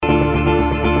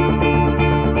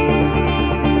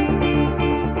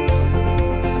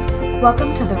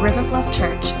Welcome to the River Bluff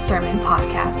Church Sermon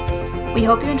Podcast. We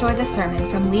hope you enjoy this sermon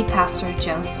from lead pastor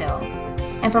Joe Still.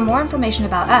 And for more information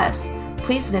about us,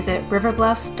 please visit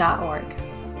riverbluff.org.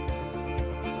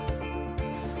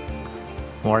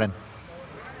 Morning.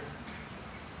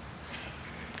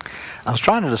 I was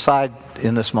trying to decide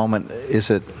in this moment,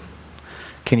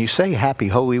 can you say Happy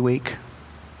Holy Week?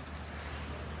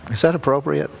 Is that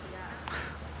appropriate?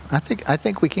 I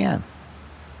think we can.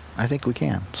 I think we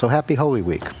can. So Happy Holy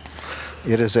Week.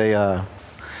 It is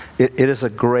a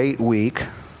great week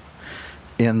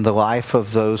in the life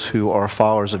of those who are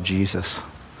followers of Jesus.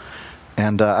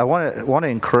 And I want to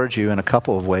encourage you in a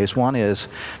couple of ways. One is,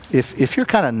 if you're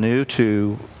kind of new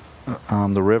to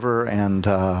the river and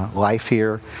life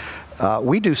here,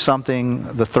 we do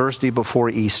something the Thursday before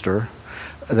Easter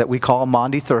that we call a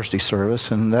Maundy Thursday service,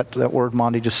 and that word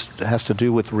Maundy just has to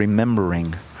do with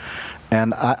remembering.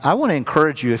 And I want to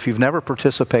encourage you, if you've never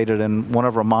participated in one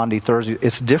of our Maundy Thursdays,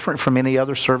 it's different from any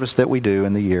other service that we do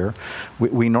in the year.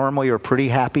 We normally are pretty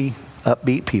happy,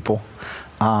 upbeat people.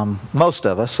 Most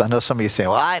of us. I know some of you say,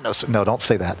 well, I know. No, don't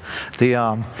say that.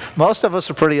 Most of us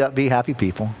are pretty upbeat, happy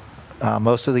people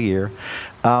most of the year.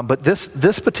 But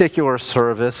this particular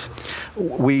service,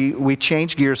 we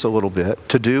change gears a little bit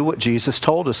to do what Jesus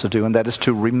told us to do, and that is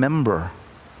to remember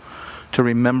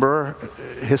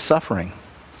his suffering,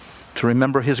 to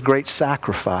remember his great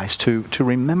sacrifice, to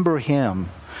remember him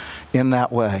in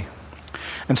that way.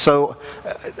 And so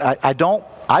I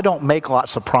don't make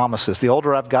lots of promises. The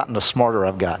older I've gotten, the smarter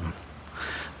I've gotten.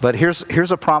 But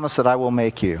here's a promise that I will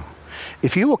make you.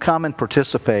 If you will come and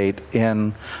participate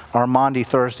in our Maundy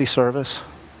Thursday service,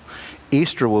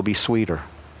 Easter will be sweeter.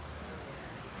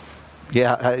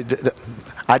 Yeah,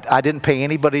 I didn't pay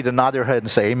anybody to nod their head and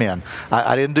say amen.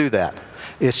 I didn't do that.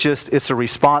 It's a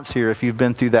response here. If you've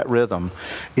been through that rhythm,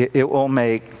 it will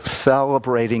make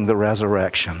celebrating the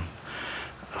resurrection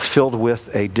filled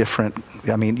with a different,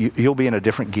 you'll be in a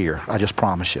different gear, I just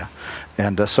promise you.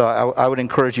 And so I would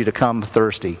encourage you to come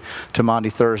Thursday, to Maundy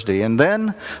Thursday. And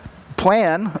then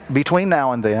plan, between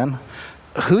now and then,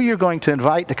 who you're going to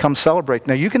invite to come celebrate.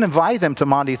 Now, you can invite them to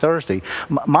Maundy Thursday.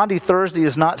 Maundy Thursday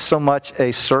is not so much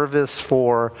a service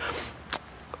for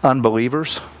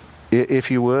unbelievers,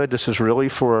 if you would. This is really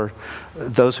for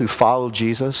those who follow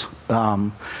Jesus.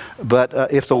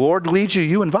 But if the Lord leads you,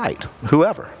 you invite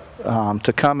whoever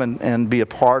to come and be a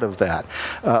part of that.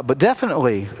 But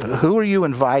definitely, who are you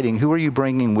inviting? Who are you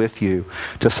bringing with you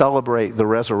to celebrate the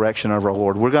resurrection of our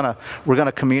Lord? We're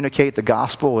gonna communicate the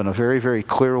gospel in a very, very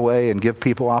clear way and give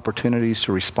people opportunities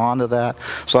to respond to that.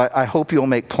 So I hope you'll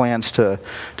make plans to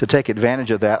take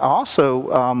advantage of that. I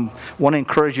also want to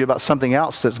encourage you about something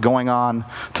else that's going on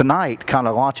tonight, kind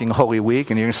of launching Holy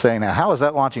Week. And you're saying, now, how is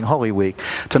that launching Holy Week?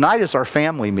 Tonight is our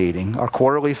family meeting, our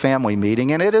quarterly family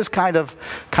meeting, and it is kind of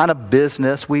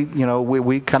business. We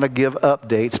kind of give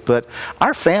updates, but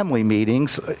our family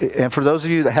meetings, and for those of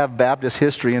you that have Baptist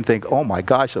history and think, oh my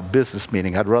gosh, a business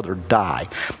meeting, I'd rather die.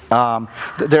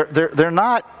 They're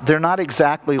not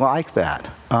exactly like that.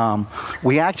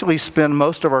 We actually spend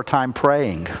most of our time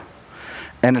praying.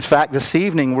 And in fact, this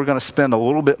evening we're going to spend a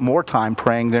little bit more time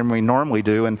praying than we normally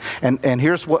do. And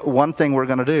here's one thing we're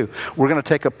going to do. We're going to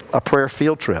take a prayer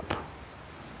field trip.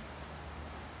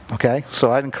 Okay,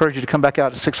 so I'd encourage you to come back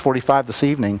out at 6:45 this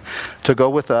evening to go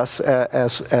with us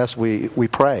as we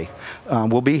pray.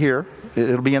 We'll be here.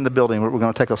 It'll be in the building. We're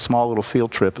going to take a small little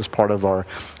field trip as part of our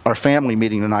family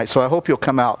meeting tonight. So I hope you'll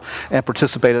come out and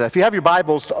participate in that. If you have your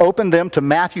Bibles, open them to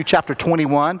Matthew chapter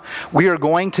 21. We are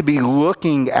going to be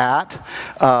looking at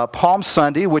Palm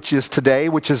Sunday, which is today,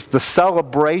 which is the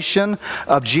celebration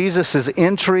of Jesus'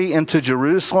 entry into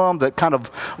Jerusalem that kind of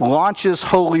launches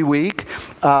Holy Week.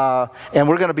 And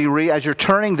we're going to be, as you're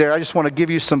turning there, I just want to give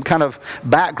you some kind of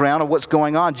background of what's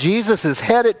going on. Jesus is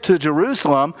headed to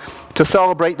Jerusalem to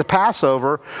celebrate the Passover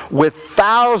with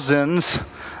thousands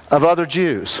of other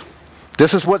Jews.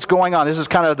 This is what's going on. This is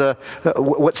kind of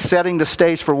what's setting the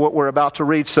stage for what we're about to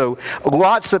read. So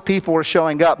lots of people are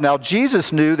showing up. Now,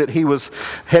 Jesus knew that he was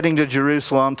heading to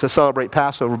Jerusalem to celebrate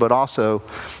Passover, but also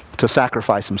to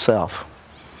sacrifice himself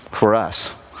for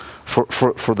us,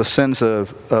 for the sins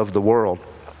of the world.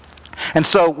 And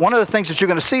so one of the things that you're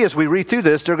going to see as we read through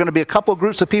this, there are going to be a couple of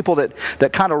groups of people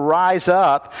that kind of rise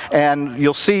up, and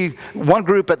you'll see one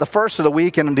group at the first of the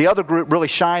week and the other group really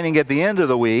shining at the end of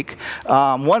the week.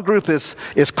 One group is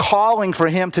calling for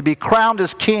him to be crowned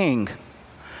as king,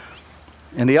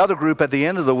 and the other group at the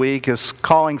end of the week is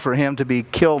calling for him to be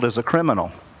killed as a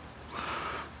criminal.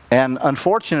 And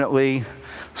unfortunately,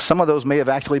 some of those may have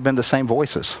actually been the same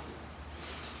voices.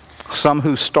 Some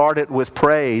who started with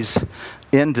praise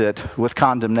ended with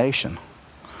condemnation.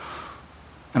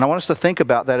 And I want us to think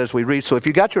about that as we read. So if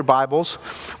you got your Bibles,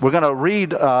 we're going to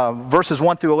read verses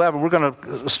 1 through 11. We're going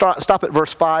to stop at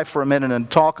verse 5 for a minute and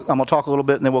talk. I'm going to talk a little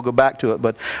bit and then we'll go back to it.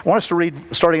 But I want us to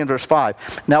read starting in verse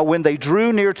 5. Now when they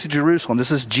drew near to Jerusalem, this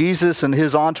is Jesus and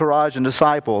his entourage and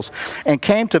disciples, and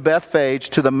came to Bethphage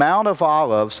to the Mount of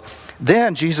Olives,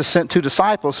 then Jesus sent 2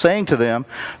 disciples, saying to them,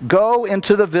 "Go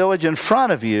into the village in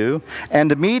front of you,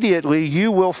 and immediately you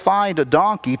will find a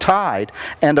donkey tied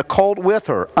and a colt with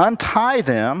her. Untie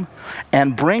them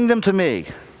and bring them to me.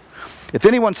 If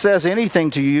anyone says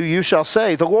anything to you, you shall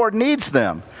say, 'The Lord needs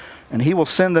them,' and he will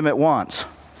send them at once."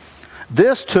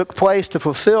 This took place to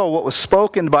fulfill what was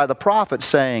spoken by the prophet,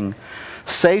 saying,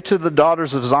 "Say to the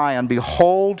daughters of Zion,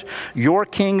 behold, your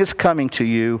king is coming to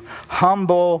you,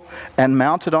 humble and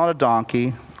mounted on a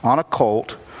donkey, on a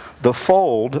colt, the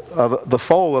foal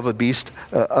of a beast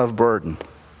of burden."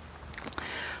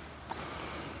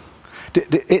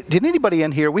 Did anybody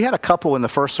in here, we had a couple in the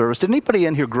first service, did anybody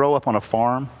in here grow up on a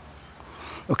farm?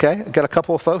 Okay, got a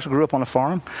couple of folks who grew up on a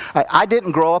farm. I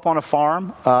didn't grow up on a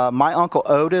farm. My Uncle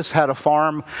Otis had a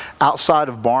farm outside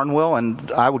of Barnwell,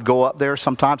 and I would go up there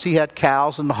sometimes. He had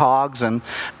cows and hogs, and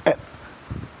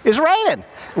it's raining.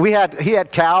 He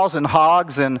had cows and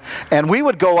hogs, and we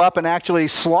would go up and actually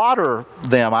slaughter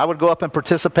them. I would go up and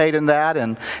participate in that.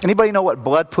 And anybody know what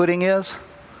blood pudding is?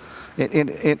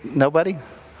 Nobody?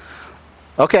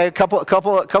 Okay, a couple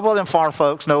of them farm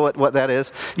folks know what that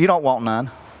is. You don't want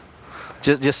none,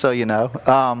 just so you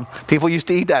know. People used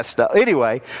to eat that stuff.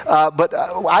 Anyway, but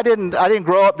I didn't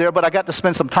grow up there, but I got to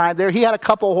spend some time there. He had a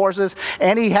couple of horses,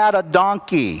 and he had a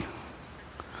donkey.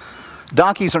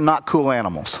 Donkeys are not cool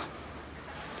animals.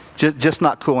 Just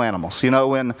not cool animals. You know,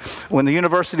 when the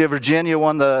University of Virginia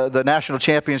won the national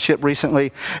championship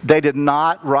recently, they did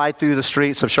not ride through the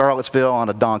streets of Charlottesville on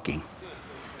a donkey.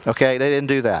 Okay, they didn't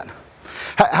do that.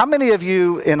 How many of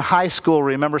you in high school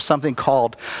remember something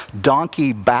called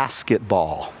donkey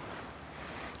basketball?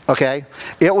 Okay,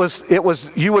 it was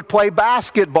you would play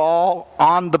basketball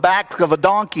on the back of a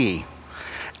donkey.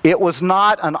 It was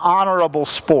not an honorable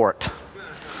sport.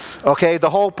 Okay, the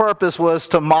whole purpose was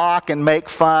to mock and make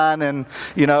fun and,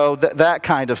 you know, that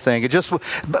kind of thing. It just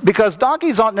because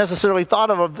donkeys aren't necessarily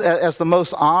thought of as the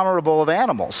most honorable of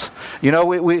animals. You know,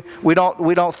 we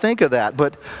don't think of that.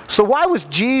 But so why was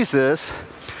Jesus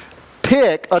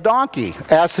pick a donkey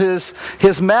as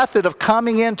his method of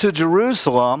coming into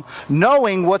Jerusalem,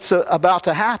 knowing what's about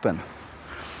to happen?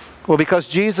 Well, because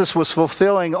Jesus was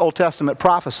fulfilling Old Testament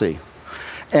prophecy.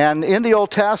 And in the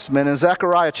Old Testament, in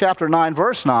Zechariah chapter 9,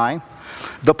 verse 9,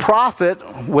 the prophet,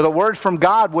 with a word from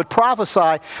God, would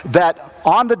prophesy that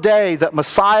on the day that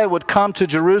Messiah would come to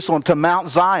Jerusalem, to Mount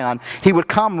Zion, he would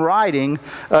come riding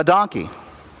a donkey.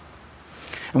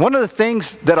 And one of the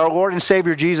things that our Lord and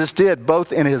Savior Jesus did,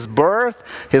 both in his birth,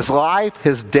 his life,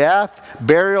 his death,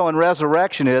 burial, and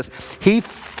resurrection, is he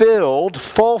fulfilled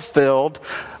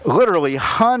literally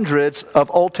hundreds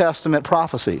of Old Testament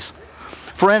prophecies.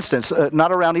 For instance,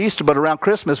 not around Easter, but around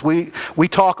Christmas, we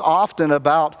talk often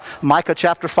about Micah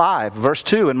chapter 5, verse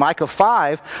 2. In Micah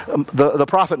 5, the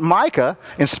prophet Micah,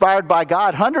 inspired by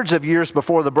God hundreds of years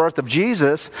before the birth of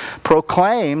Jesus,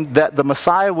 proclaimed that the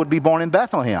Messiah would be born in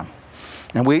Bethlehem.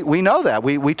 And we know that.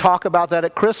 We talk about that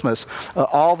at Christmas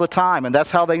all the time. And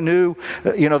that's how they knew,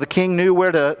 the king knew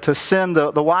where to send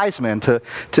the wise men to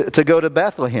go to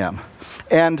Bethlehem.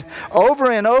 And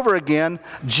over again,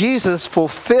 Jesus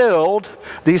fulfilled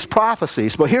these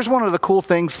prophecies. But here's one of the cool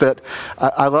things that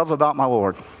I love about my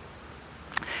Lord.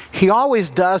 He always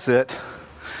does it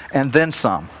and then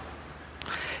some.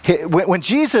 When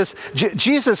Jesus,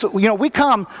 we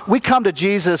come to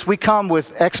Jesus, we come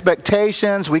with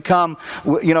expectations, we come,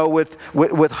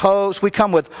 with hopes, we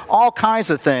come with all kinds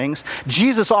of things.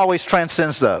 Jesus always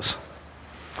transcends those.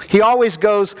 He always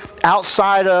goes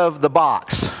outside of the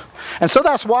box. And so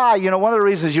that's why, one of the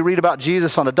reasons you read about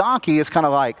Jesus on a donkey is kind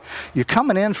of like, you're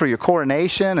coming in for your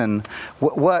coronation, and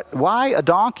why a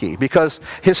donkey? Because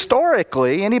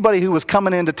historically, anybody who was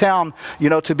coming into town,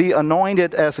 to be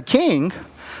anointed as a king,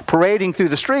 parading through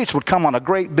the streets, would come on a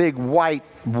great big white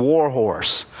war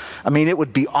horse. I mean, it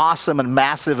would be awesome and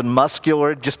massive and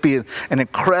muscular. It'd just be an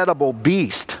incredible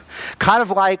beast. Kind of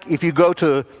like if you go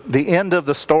to the end of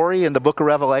the story in the book of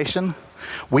Revelation,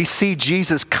 we see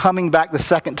Jesus coming back the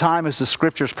second time as the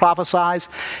scriptures prophesies.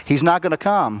 He's not going to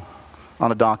come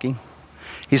on a donkey.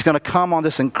 He's going to come on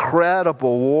this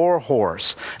incredible war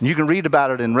horse. And you can read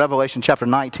about it in Revelation chapter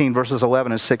 19, verses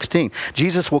 11 and 16.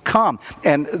 Jesus will come.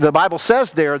 And the Bible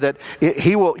says there that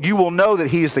you will know that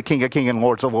he is the King of Kings and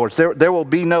Lord of Lords. There will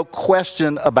be no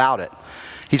question about it.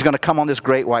 He's going to come on this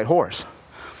great white horse.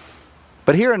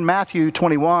 But here in Matthew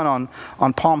 21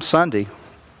 on Palm Sunday,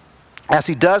 as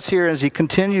he does here, as he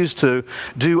continues to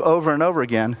do over and over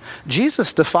again,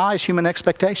 Jesus defies human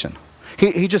expectation.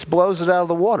 He just blows it out of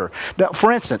the water. Now,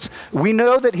 for instance, we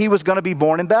know that he was going to be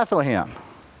born in Bethlehem.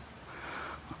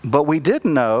 But we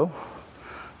didn't know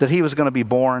that he was going to be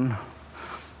born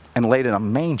and laid in a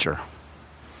manger,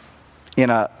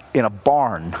 in a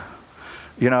barn,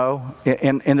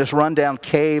 in this rundown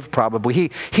cave probably.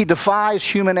 He defies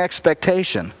human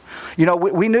expectation.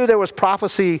 We knew there was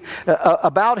prophecy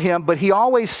about him, but he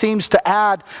always seems to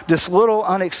add this little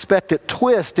unexpected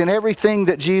twist in everything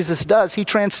that Jesus does. He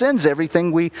transcends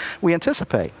everything we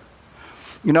anticipate.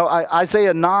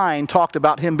 Isaiah 9 talked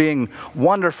about him being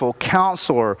wonderful,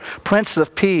 counselor, Prince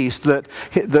of Peace, that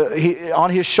on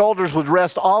his shoulders would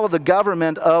rest all of the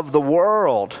government of the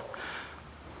world.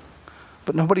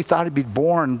 But nobody thought he'd be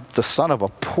born the son of a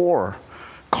poor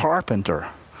carpenter.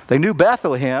 They knew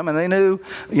Bethlehem, and they knew,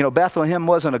 Bethlehem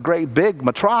wasn't a great big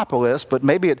metropolis, but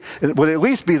maybe it would at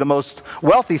least be the most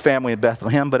wealthy family in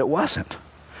Bethlehem, but it wasn't.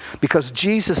 Because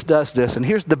Jesus does this, and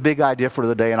here's the big idea for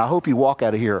the day, and I hope you walk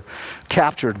out of here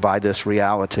captured by this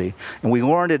reality. And we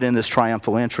learned it in this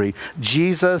triumphal entry.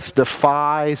 Jesus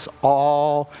defies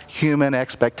all human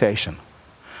expectation.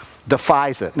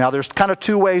 Defies it. Now, there's kind of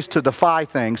two ways to defy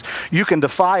things. You can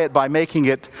defy it by making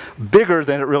it bigger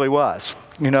than it really was.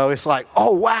 It's like,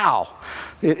 oh, wow.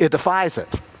 It defies it.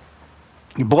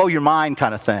 You blow your mind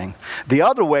kind of thing. The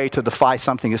other way to defy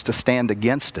something is to stand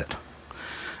against it.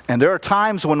 And there are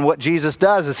times when what Jesus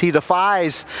does is he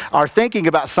defies our thinking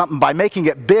about something by making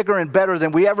it bigger and better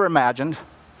than we ever imagined.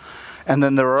 And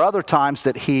then there are other times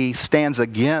that he stands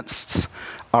against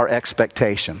our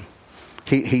expectation.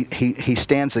 He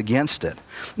stands against it.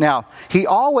 Now, he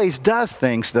always does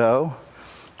things, though,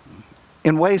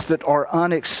 in ways that are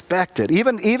unexpected.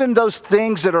 Even those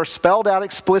things that are spelled out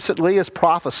explicitly as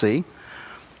prophecy,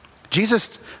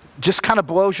 Jesus just kind of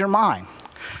blows your mind.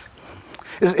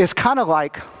 It's kind of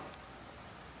like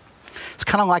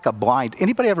a blind.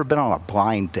 Anybody ever been on a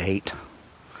blind date?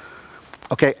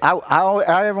 Okay,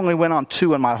 I only went on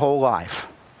 2 in my whole life.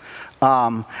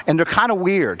 And they're kind of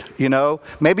weird,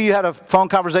 Maybe you had a phone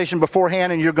conversation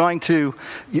beforehand and you're going to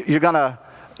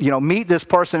meet this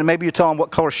person, and maybe you tell them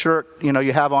what color shirt,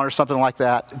 you have on or something like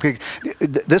that.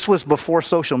 This was before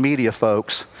social media,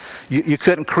 folks. You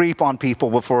couldn't creep on people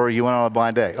before you went on a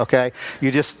blind date, okay?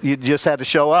 You just had to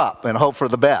show up and hope for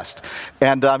the best.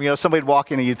 And, somebody'd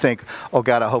walk in and you'd think, oh,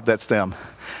 God, I hope that's them.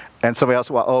 And somebody else,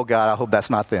 well, oh God, I hope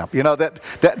that's not them. That's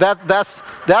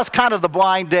kind of the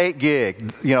blind date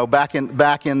gig, back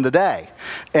in the day.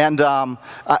 And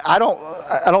I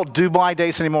don't do blind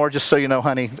dates anymore, just so you know,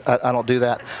 honey. I don't do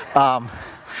that.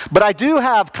 But I do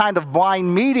have kind of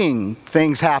blind meeting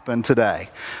things happen today.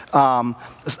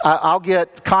 I'll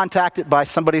get contacted by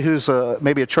somebody who's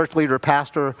maybe a church leader or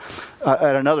pastor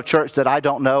at another church that I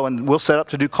don't know, and we'll set up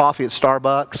to do coffee at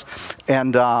Starbucks.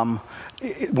 And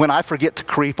when I forget to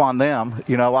creep on them,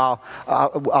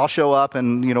 I'll show up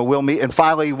and, we'll meet, and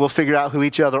finally we'll figure out who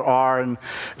each other are. And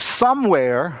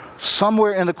somewhere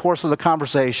in the course of the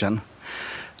conversation,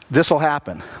 this will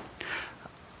happen.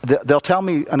 They'll tell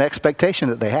me an expectation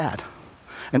that they had.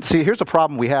 And see, here's a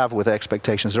problem we have with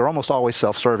expectations. They're almost always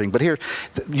self-serving. But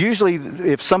usually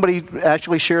if somebody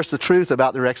actually shares the truth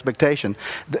about their expectation,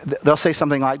 they'll say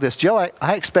something like this: Joe,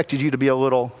 I expected you to be a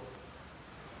little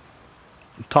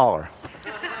taller.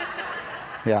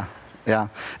 Yeah.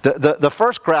 The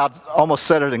first crowd almost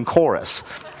said it in chorus.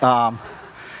 And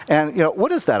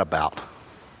what is that about?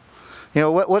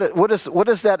 What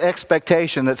is that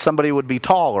expectation that somebody would be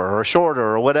taller or shorter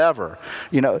or whatever?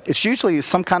 It's usually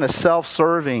some kind of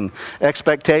self-serving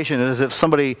expectation, as if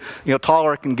somebody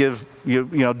taller can give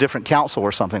you different counsel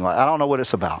or something like that. I don't know what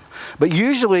it's about. But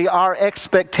usually our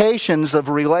expectations of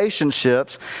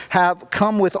relationships have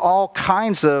come with all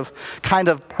kinds of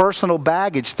personal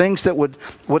baggage, things that would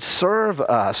serve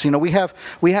us. We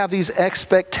have these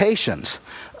expectations.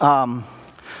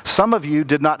 Some of you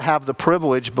did not have the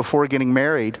privilege before getting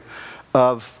married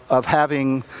of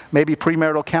having maybe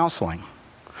premarital counseling.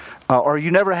 Or you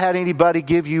never had anybody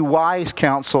give you wise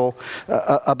counsel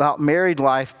about married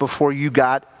life before you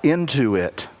got into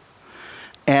it.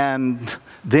 And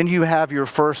then you have your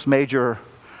first major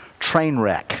train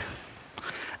wreck.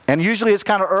 And usually it's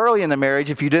kind of early in the marriage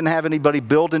if you didn't have anybody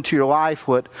build into your life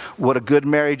what a good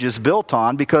marriage is built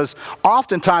on, because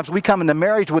oftentimes we come into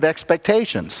marriage with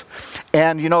expectations.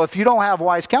 And, if you don't have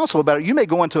wise counsel about it, you may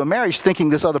go into a marriage thinking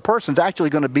this other person's actually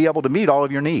going to be able to meet all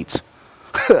of your needs.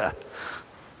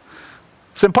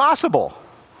 It's impossible.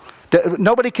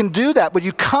 Nobody can do that, but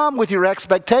you come with your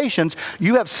expectations.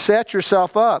 You have set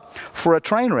yourself up for a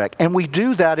train wreck. And we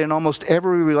do that in almost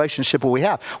every relationship we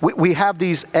have. We have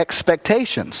these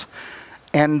expectations,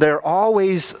 and they're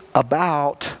always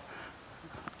about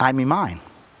I, me, mine.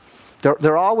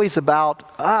 They're always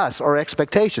about us, our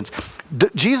expectations.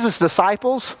 Jesus'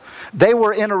 disciples, they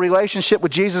were in a relationship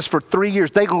with Jesus for 3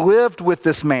 years. They lived with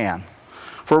this man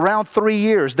for around 3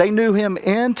 years. They knew him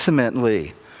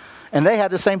intimately, and they had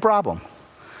the same problem.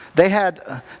 They had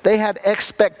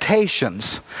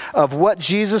expectations of what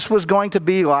Jesus was going to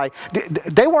be like.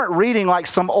 They weren't reading like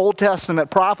some Old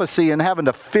Testament prophecy and having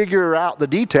to figure out the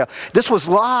detail. This was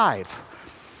live.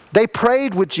 They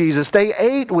prayed with Jesus. They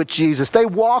ate with Jesus. They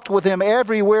walked with him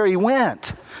everywhere he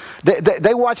went.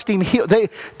 They watched him heal.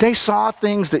 They saw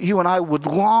things that you and I would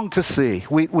long to see.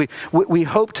 We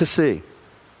hope to see.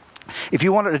 If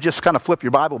you wanted to just kind of flip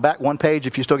your Bible back one page,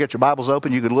 if you still get your Bibles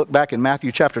open, you could look back in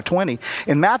Matthew chapter 20.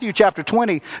 In Matthew chapter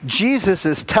 20, Jesus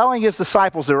is telling his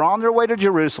disciples, they're on their way to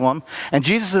Jerusalem, and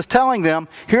Jesus is telling them,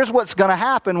 here's what's going to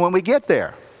happen when we get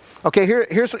there. Okay,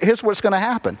 here's what's going to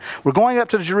happen. We're going up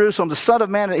to Jerusalem. The Son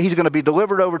of Man, he's going to be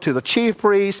delivered over to the chief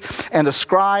priests and the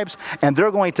scribes, and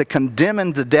they're going to condemn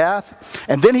him to death.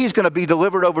 And then he's going to be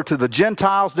delivered over to the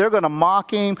Gentiles. They're going to mock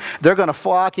him. They're going to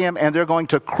flock him, and they're going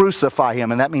to crucify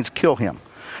him, and that means kill him.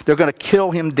 They're going to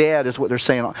kill him dead is what they're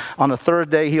saying. On the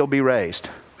third day, he'll be raised.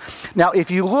 Now,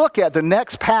 if you look at the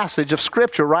next passage of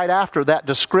Scripture right after that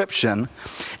description,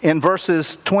 in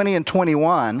verses 20 and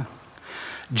 21,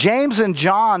 James and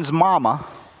John's mama,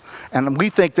 and we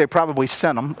think they probably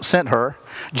sent her.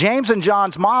 James and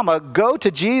John's mama go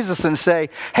to Jesus and say,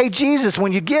 hey, Jesus,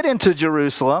 when you get into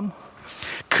Jerusalem,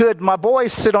 could my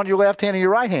boys sit on your left hand and your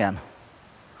right hand?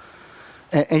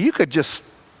 And you could just,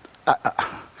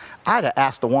 I'd have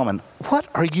asked the woman, what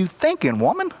are you thinking,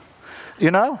 woman?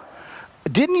 You know,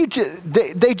 didn't you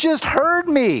they just heard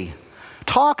me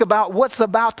talk about what's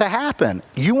about to happen.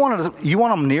 You want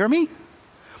them near me?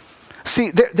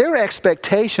 See, their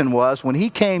expectation was when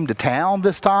he came to town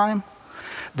this time,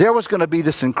 there was going to be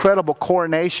this incredible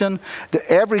coronation.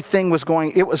 Everything was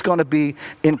going to be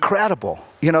incredible.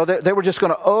 You know, they were just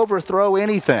going to overthrow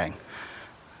anything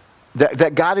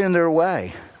that got in their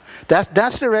way.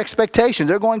 That's their expectation.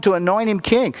 They're going to anoint him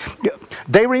king.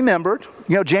 They remembered,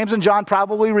 James and John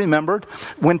probably remembered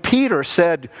when Peter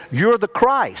said, you're the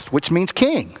Christ, which means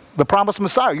king, the promised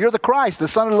Messiah. You're the Christ, the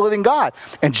Son of the living God.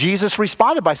 And Jesus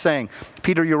responded by saying,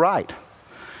 Peter, you're right.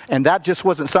 And that just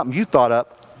wasn't something you thought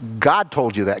up. God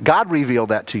told you that. God revealed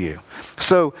that to you.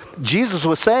 So Jesus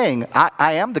was saying,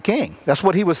 I am the king. That's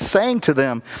what he was saying to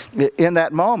them in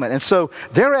that moment. And so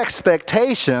their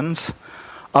expectations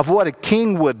of what a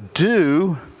king would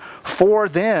do for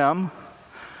them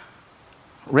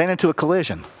ran into a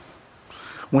collision.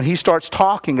 When he starts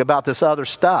talking about this other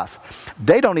stuff,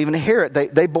 they don't even hear it.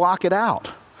 They block it out.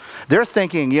 They're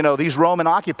thinking, these Roman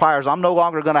occupiers, I'm no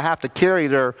longer going to have to carry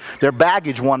their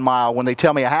baggage 1 mile when they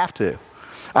tell me I have to.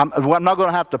 I'm not going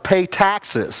to have to pay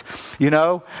taxes.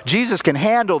 Jesus can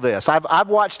handle this. I've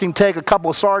watched him take a couple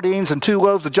of sardines and 2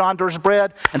 loaves of John Durst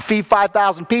bread and feed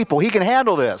 5,000 people. He can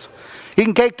handle this. He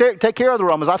can take care of the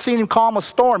Romans. I've seen him calm a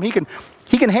storm. He can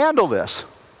handle this.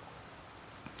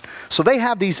 So they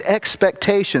have these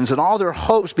expectations, and all their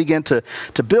hopes begin to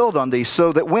build on these,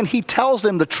 so that when he tells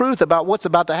them the truth about what's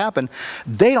about to happen,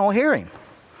 they don't hear him.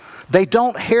 They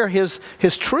don't hear his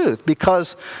truth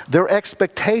because their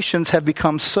expectations have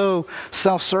become so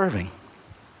self-serving.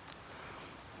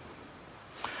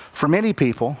 For many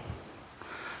people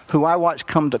who I watch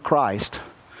come to Christ,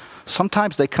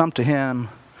 sometimes they come to him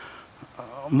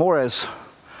more as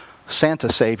Santa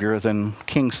Savior than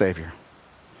King Savior.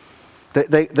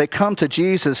 They come to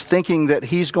Jesus thinking that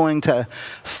he's going to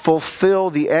fulfill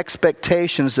the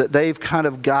expectations that they've kind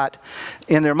of got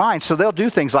in their mind. So they'll do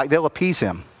things like they'll appease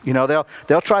him.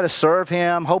 They'll try to serve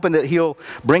him, hoping that he'll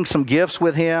bring some gifts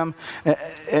with him.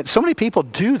 And so many people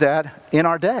do that in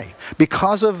our day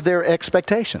because of their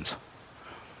expectations.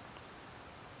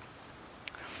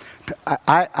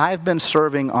 I've been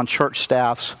serving on church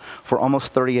staffs for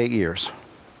almost 38 years.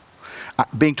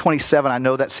 Being 27, I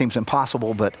know that seems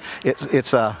impossible, but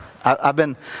I've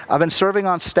been serving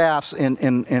on staffs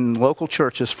in local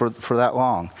churches for that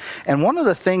long. And one of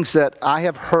the things that I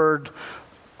have heard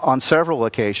on several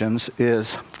occasions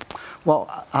is,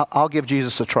 well, I'll give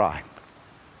Jesus a try.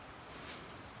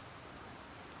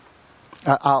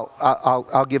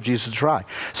 I'll give Jesus a try.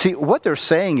 See, what they're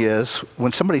saying is,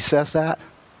 when somebody says that,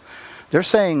 they're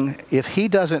saying, if he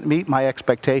doesn't meet my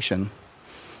expectation,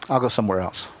 I'll go somewhere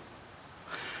else.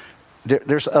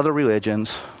 There's other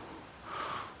religions,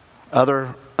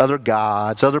 other other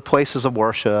gods, other places of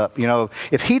worship.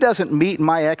 If he doesn't meet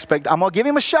my I'm going to give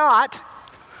him a shot.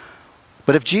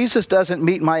 But if Jesus doesn't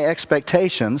meet my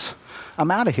expectations,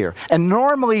 I'm out of here. And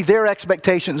normally their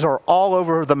expectations are all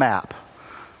over the map.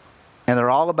 And they're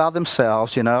all about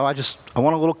themselves. I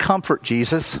want a little comfort,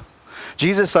 Jesus.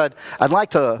 Jesus, I'd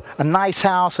like a nice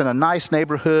house in a nice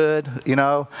neighborhood,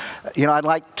 I'd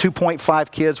like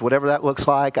 2.5 kids, whatever that looks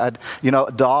like. A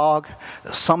dog.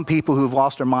 Some people who've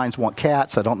lost their minds want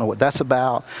cats. I don't know what that's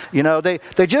about.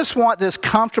 They just want this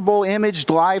comfortable imaged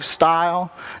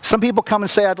lifestyle. Some people come and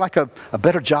say, I'd like a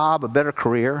better job, a better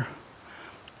career.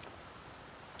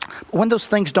 When those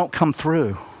things don't come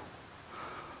through,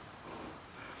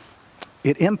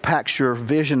 it impacts your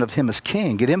vision of him as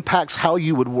king. It impacts how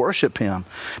you would worship him.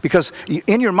 Because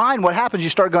in your mind, what happens, you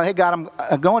start going, hey, God,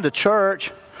 I'm going to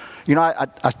church.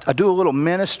 I do a little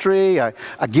ministry. I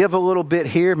give a little bit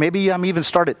here. Maybe I'm even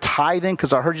started tithing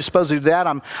because I heard you're supposed to do that.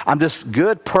 I'm this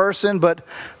good person, but,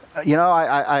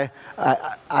 I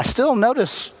still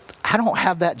notice I don't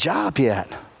have that job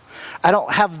yet. I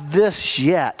don't have this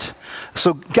yet.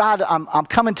 So, God, I'm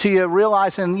coming to you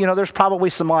realizing, there's probably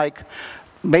some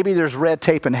maybe there's red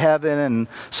tape in heaven. And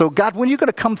so, God, when are you going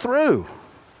to come through?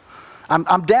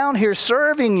 I'm down here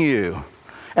serving you.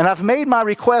 And I've made my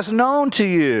request known to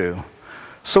you.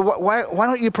 So why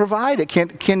don't you provide it?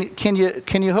 Can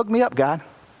you hook me up, God?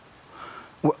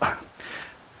 Well,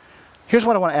 here's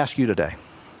what I want to ask you today.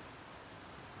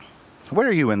 Where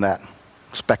are you in that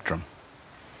spectrum?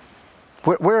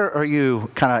 Where are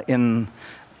you kind of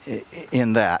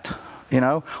in that?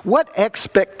 What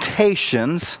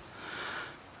expectations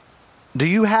do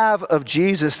you have of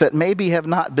Jesus that maybe have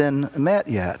not been met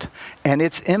yet? And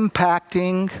it's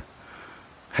impacting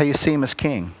how you see him as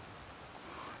king.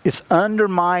 It's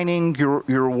undermining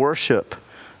your worship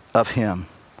of him.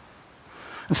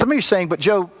 And some of you are saying, but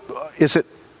Joe, is it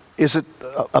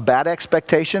a bad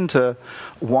expectation to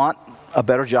want a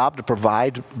better job, to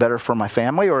provide better for my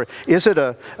family? Or is it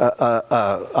an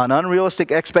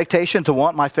unrealistic expectation to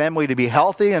want my family to be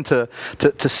healthy and to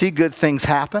see good things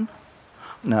happen?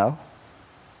 No.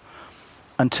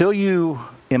 Until you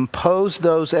impose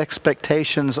those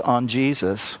expectations on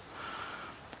Jesus,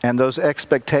 and those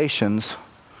expectations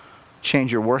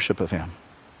change your worship of him.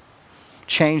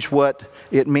 Change what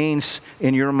it means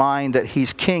in your mind that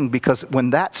he's king, because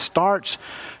when that starts,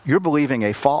 you're believing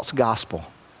a false gospel.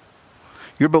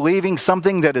 You're believing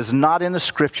something that is not in the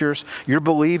scriptures. You're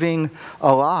believing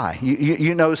a lie.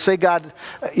 Say, God,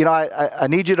 I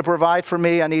need you to provide for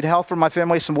me. I need health for my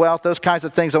family, some wealth, those kinds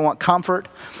of things. I want comfort.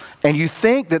 And you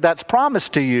think that that's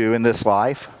promised to you in this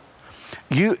life.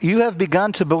 You have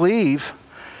begun to believe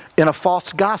in a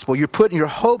false gospel. You're putting your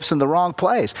hopes in the wrong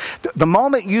place. The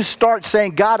moment you start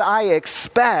saying, God, I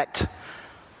expect,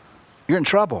 you're in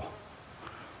trouble.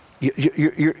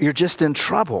 You're just in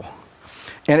trouble.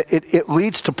 And it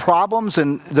leads to problems.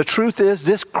 And the truth is,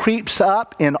 this creeps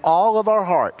up in all of our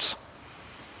hearts.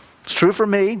 It's true for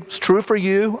me. It's true for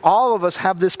you. All of us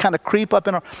have this kind of creep up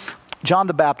in our... John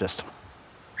the Baptist.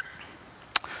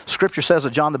 Scripture says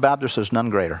that John the Baptist is none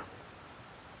greater.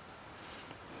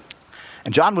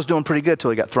 And John was doing pretty good till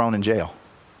he got thrown in jail.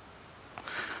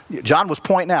 John was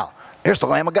pointing out, here's the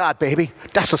Lamb of God, baby.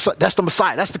 That's the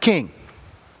Messiah. That's the King.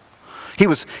 He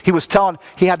was telling,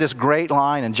 he had this great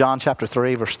line in John chapter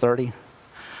 3, verse 30.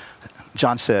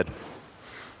 John said,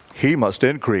 he must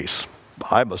increase,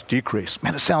 I must decrease.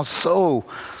 Man, it sounds so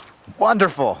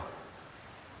wonderful.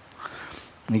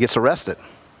 And he gets arrested.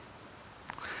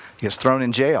 He gets thrown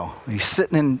in jail. He's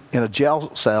sitting in a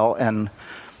jail cell, and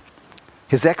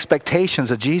his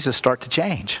expectations of Jesus start to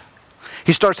change.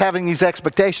 He starts having these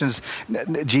expectations.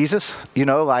 Jesus,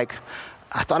 I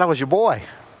thought I was your boy.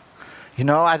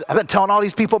 I've been telling all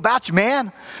these people about you,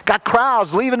 man. Got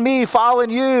crowds leaving me, following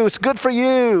you. It's good for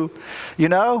you,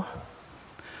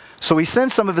 So he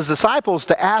sends some of his disciples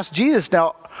to ask Jesus,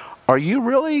 now, are you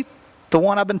really the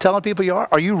one I've been telling people you are?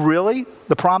 Are you really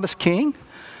the promised king?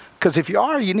 Because if you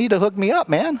are, you need to hook me up,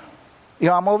 man.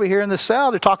 I'm over here in the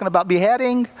cell. They're talking about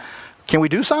beheading. Can we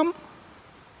do something?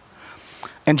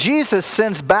 And Jesus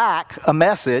sends back a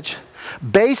message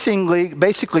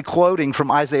basically quoting from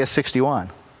Isaiah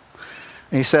 61.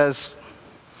 And he says,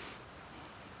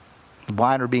 the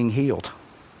blind are being healed.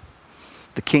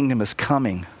 The kingdom is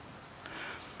coming.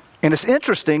 And it's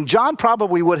interesting, John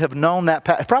probably would have known that,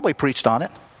 probably preached on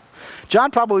it.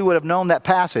 John probably would have known that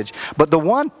passage. But the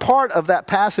one part of that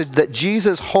passage that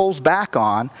Jesus holds back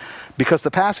on, because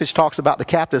the passage talks about the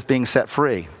captives being set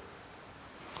free.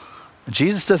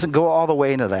 Jesus doesn't go all the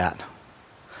way into that.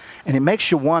 And it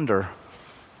makes you wonder,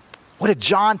 what did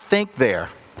John think there?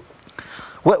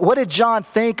 What did John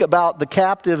think about the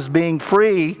captives being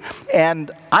free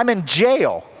and I'm in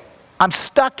jail? I'm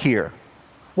stuck here.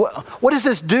 What does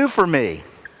this do for me?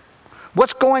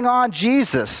 What's going on,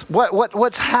 Jesus?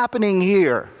 What's happening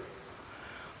here?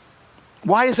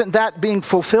 Why isn't that being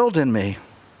fulfilled in me?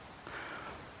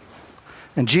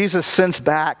 And Jesus sends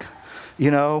back,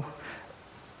 and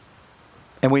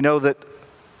we know that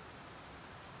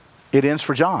it ends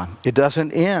for John. It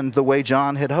doesn't end the way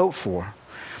John had hoped for.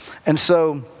 And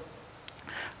so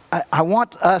I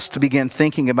want us to begin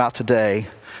thinking about today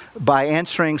by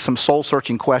answering some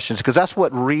soul-searching questions, because that's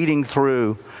what reading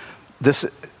through this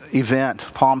event,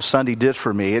 Palm Sunday, did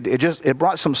for me. It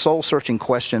brought some soul-searching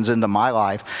questions into my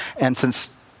life. And since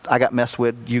I got messed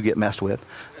with, you get messed with.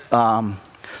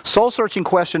 Soul-searching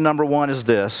question number one is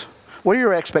this: what are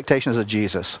your expectations of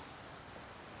Jesus?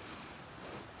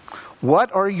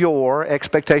 What are your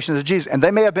expectations of Jesus? And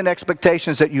they may have been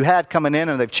expectations that you had coming in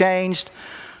and they've changed.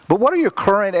 But what are your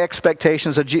current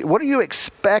expectations of Jesus? What are you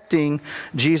expecting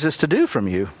Jesus to do from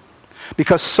you?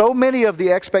 Because so many of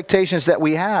the expectations that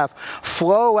we have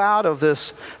flow out of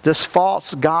this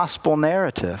false gospel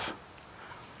narrative.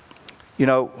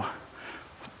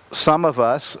 Some of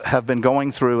us have been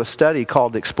going through a study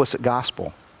called the Explicit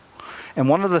Gospel. And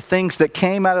one of the things that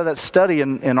came out of that study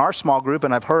in our small group,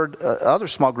 and I've heard other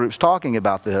small groups talking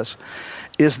about this,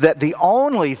 is that the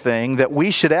only thing that we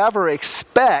should ever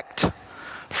expect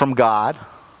from God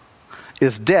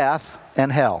is death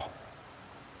and hell.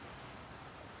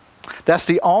 That's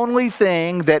the only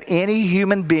thing that any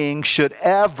human being should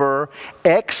ever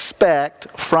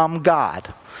expect from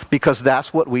God, because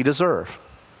that's what we deserve.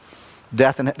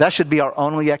 Death and that should be our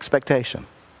only expectation.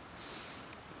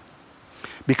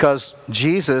 Because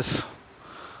Jesus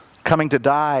coming to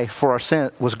die for our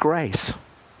sin was grace.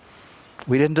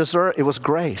 We didn't deserve it. It was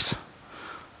grace.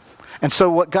 And so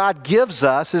what God gives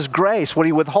us is grace. What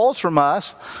he withholds from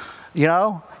us,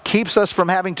 keeps us from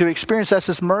having to experience, that's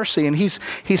his mercy. And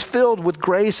he's filled with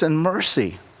grace and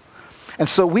mercy. And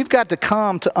so we've got to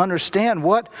come to understand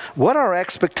what our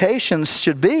expectations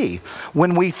should be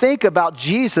when we think about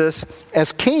Jesus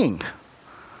as King,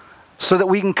 so that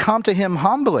we can come to him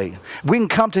humbly. We can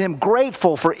come to him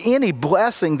grateful for any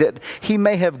blessing that he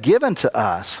may have given to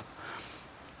us,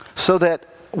 so that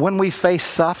when we face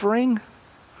suffering,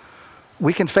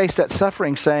 we can face that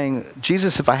suffering saying,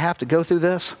 Jesus, if I have to go through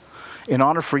this in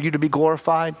order for you to be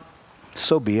glorified,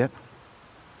 so be it.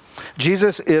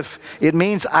 Jesus, if it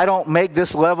means I don't make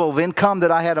this level of income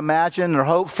that I had imagined or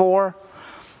hoped for,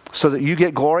 so that you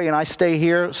get glory and I stay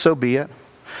here, so be it.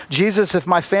 Jesus, if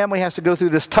my family has to go through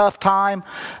this tough time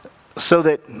so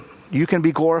that you can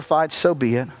be glorified, so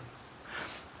be it.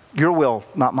 Your will,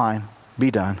 not mine,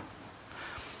 be done.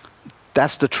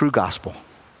 That's the true gospel.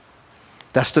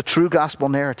 That's the true gospel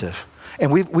narrative.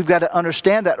 And we've got to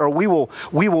understand that, or we will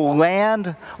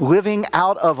land living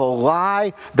out of a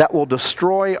lie that will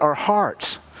destroy our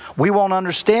hearts. We won't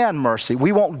understand mercy.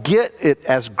 We won't get it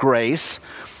as grace,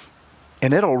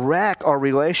 and it'll wreck our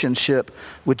relationship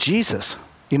with Jesus.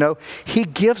 He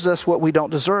gives us what we don't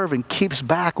deserve and keeps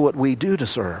back what we do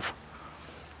deserve.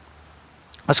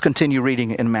 Let's continue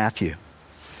reading in Matthew.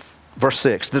 Verse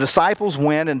 6, the disciples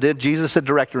went and did Jesus had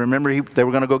directed. Remember, they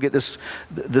were going to go get this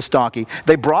donkey.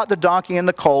 They brought the donkey and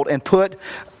the colt and put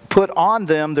on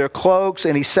them their cloaks,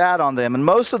 and he sat on them. And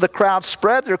most of the crowd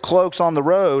spread their cloaks on the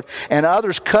road, and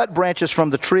others cut branches from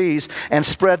the trees and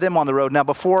spread them on the road. Now,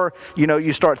 before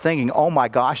you start thinking, oh my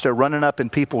gosh, they're running up in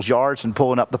people's yards and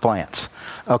pulling up the plants.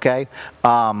 Okay?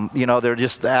 They're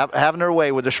just having their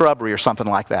way with the shrubbery or something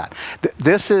like that.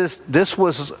 This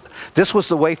was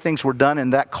the way things were done in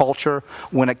that culture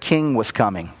when a king was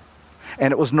coming.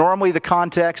 And it was normally the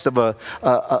context of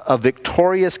a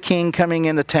victorious king coming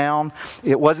into town.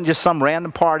 It wasn't just some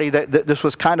random party. This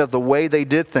was kind of the way they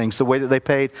did things, the way that they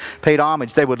paid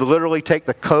homage. They would literally take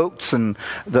the coats and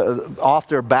off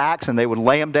their backs, and they would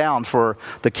lay them down for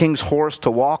the king's horse to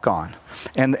walk on,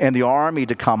 and the army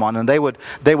to come on. And they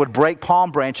would break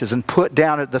palm branches and put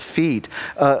down at the feet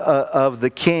of the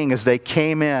king as they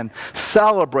came in,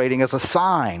 celebrating as a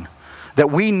sign that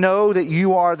we know that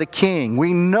you are the king.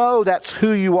 We know that's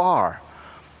who you are.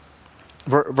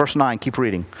 Verse 9, keep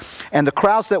reading. And the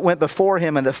crowds that went before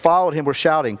him and that followed him were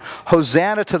shouting,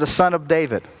 Hosanna to the Son of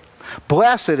David.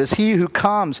 Blessed is he who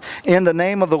comes in the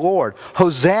name of the Lord.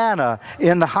 Hosanna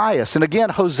in the highest. And again,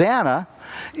 Hosanna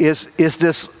is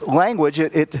this language.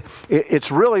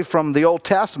 It's really from the Old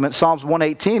Testament, Psalms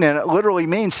 118, and it literally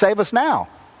means save us now.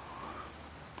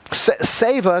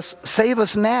 Save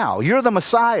us now. You're the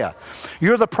Messiah.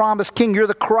 You're the promised King. You're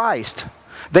the Christ.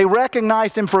 They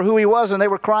recognized him for who he was, and they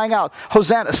were crying out,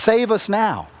 Hosanna, save us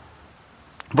now.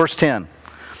 Verse 10,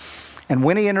 And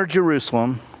when he entered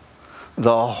Jerusalem,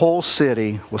 the whole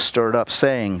city was stirred up,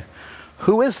 saying,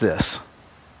 "Who is this?"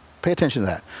 Pay attention to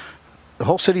that. The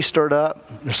whole city stirred up.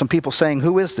 There's some people saying,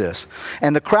 "Who is this?"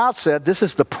 And the crowd said, "This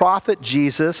is the prophet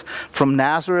Jesus from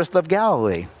Nazareth of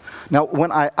Galilee." Now,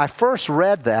 when I first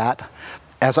read that,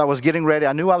 as I was getting ready,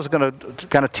 I knew I was going to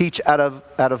kind of teach out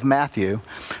of Matthew.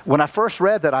 When I first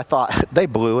read that, I thought, they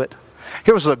blew it.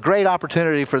 Here was a great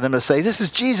opportunity for them to say, "This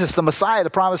is Jesus, the Messiah, the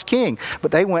promised king."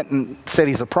 But they went and said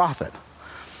he's a prophet.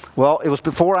 Well, it was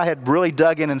before I had really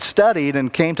dug in and studied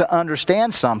and came to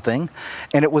understand something.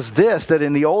 And it was this, that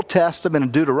in the Old Testament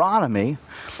and Deuteronomy,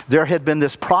 there had been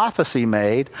this prophecy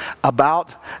made about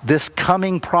this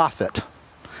coming prophet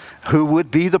who would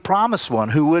be the promised one,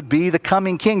 who would be the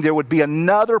coming king. There would be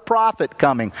another prophet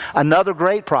coming, another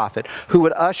great prophet who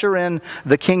would usher in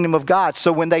the kingdom of God.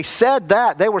 So when they said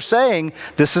that, they were saying,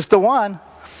 this is the one,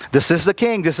 this is the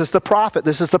king, this is the prophet,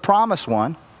 this is the promised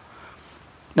one.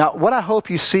 Now, what I hope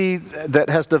you see that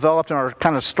has developed in our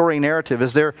kind of story narrative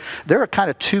is there are kind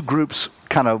of two groups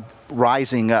kind of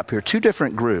rising up here, two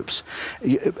different groups.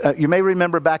 You may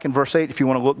remember back in verse 8, if you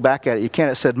want to look back at it, you can.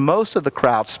 It said, most of the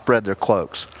crowd spread their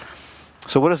cloaks.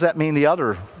 So what does that mean the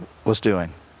other was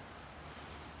doing?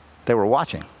 They were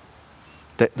watching.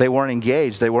 They weren't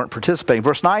engaged. They weren't participating.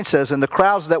 Verse 9 says, and the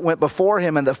crowds that went before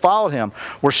him and that followed him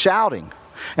were shouting.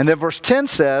 And then verse 10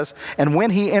 says, and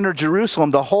when he entered Jerusalem,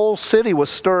 the whole city was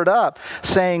stirred up,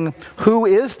 saying, "Who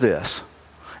is this?"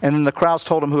 And then the crowds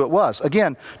told him who it was.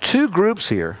 Again, two groups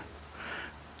here.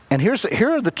 And here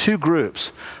are the two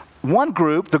groups. One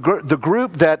group, the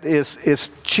group that is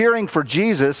cheering for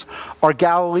Jesus, are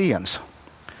Galileans.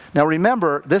 Now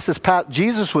remember,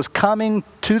 Jesus was coming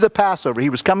to the Passover. He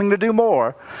was coming to do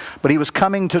more, but he was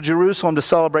coming to Jerusalem to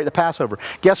celebrate the Passover.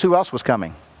 Guess who else was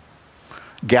coming?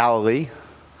 Galilee.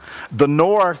 The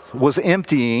north was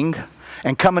emptying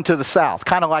and coming to the south,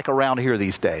 kind of like around here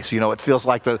these days. You know, it feels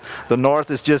like the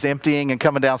north is just emptying and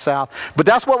coming down south. But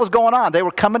that's what was going on. They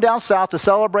were coming down south to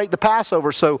celebrate the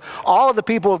Passover. So all of the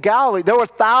people of Galilee, there were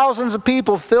thousands of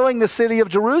people filling the city of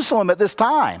Jerusalem at this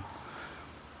time.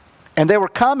 And they were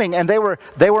coming, and they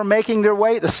were making their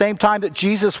way at the same time that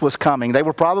Jesus was coming. They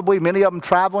were probably, many of them,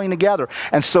 traveling together.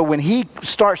 And so when he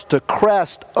starts to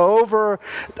crest over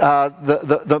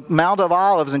the Mount of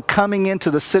Olives and coming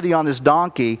into the city on this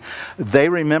donkey, they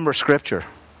remember Scripture.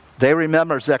 They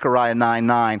remember Zechariah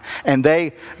 9:9. And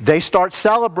they start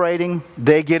celebrating.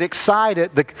 They get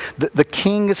excited. The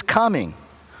king is coming.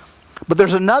 But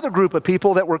there's another group of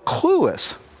people that were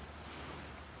clueless.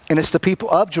 And it's the people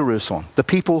of Jerusalem, the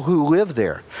people who live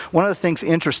there. One of the things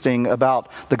interesting about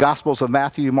the Gospels of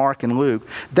Matthew, Mark, and Luke,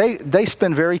 they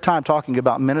spend very time talking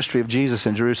about ministry of Jesus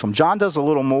in Jerusalem. John does a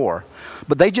little more,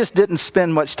 but they just didn't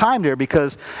spend much time there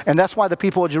and that's why the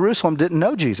people of Jerusalem didn't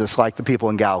know Jesus like the people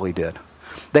in Galilee did.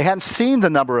 They hadn't seen the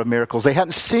number of miracles. They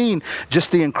hadn't seen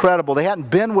just the incredible. They hadn't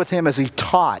been with him as he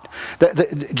taught.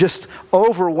 Just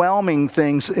overwhelming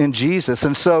things in Jesus.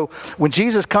 And so when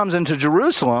Jesus comes into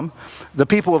Jerusalem, the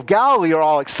people of Galilee are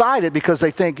all excited because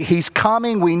they think he's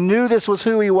coming. We knew this was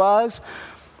who he was.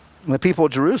 And the people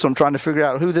of Jerusalem trying to figure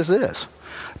out who this is.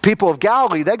 People of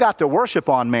Galilee, they got their worship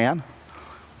on, man.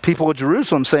 People of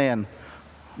Jerusalem saying,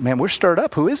 man, we're stirred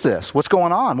up. Who is this? What's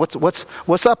going on?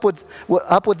 What's up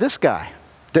with this guy?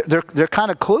 They're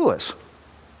kind of clueless.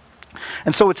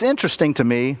 And so it's interesting to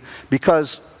me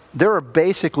because there are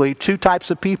basically two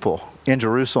types of people in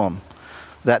Jerusalem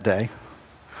that day.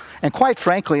 And quite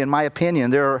frankly, in my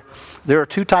opinion, there are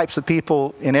two types of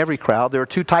people in every crowd. There are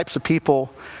two types of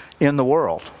people in the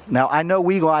world. Now, I know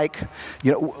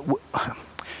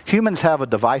humans have a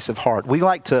divisive heart. We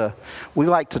like to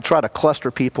try to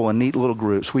cluster people in neat little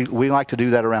groups. We like to do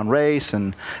that around race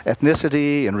and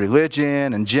ethnicity and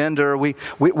religion and gender. We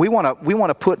want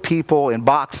to put people in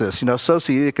boxes.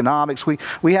 Socioeconomics.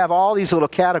 We have all these little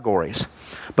categories,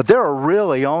 but there are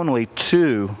really only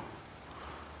two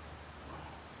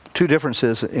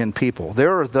differences in people.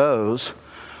 There are those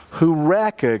who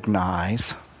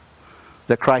recognize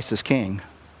that Christ is King,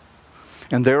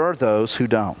 and there are those who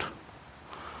don't.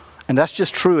 And that's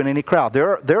just true in any crowd.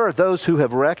 There are those who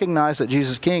have recognized that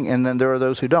Jesus is King, and then there are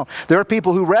those who don't. There are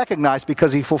people who recognize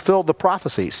because he fulfilled the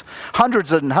prophecies.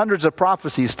 Hundreds and hundreds of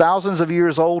prophecies, thousands of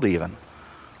years old even.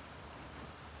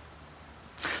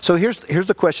 So here's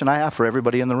the question I have for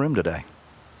everybody in the room today.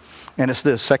 And it's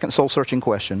this, second soul-searching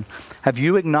question. Have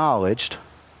you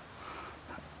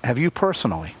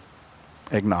personally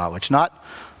acknowledged, not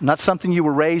something you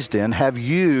were raised in, have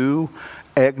you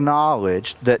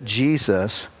acknowledged that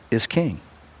Jesus is King?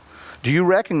 Do you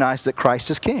recognize that Christ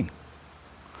is King?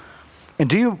 And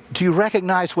do you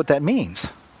recognize what that means?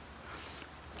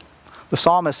 The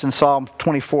psalmist in Psalm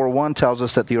 24:1 tells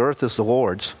us that the earth is the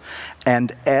Lord's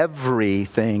and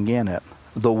everything in it.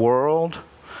 The world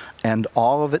and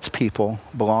all of its people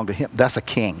belong to him. That's a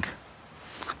king.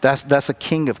 That's a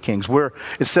king of kings.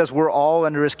 It says we're all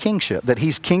under his kingship, that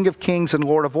he's King of kings and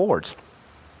Lord of lords.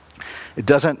 It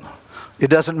doesn't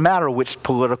matter which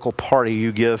political party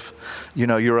you give,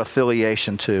 your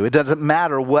affiliation to. It doesn't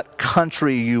matter what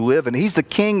country you live in. He's the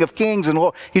King of kings and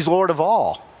Lord. He's Lord of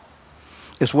all,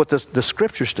 is what the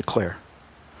scriptures declare.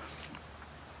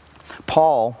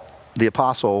 Paul, the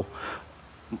apostle,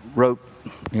 wrote,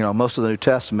 most of the New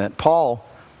Testament. Paul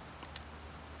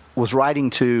was writing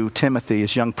to Timothy,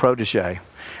 his young protege.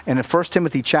 And in 1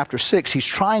 Timothy chapter 6, he's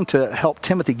trying to help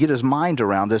Timothy get his mind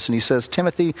around this. And he says,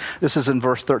 Timothy, this is in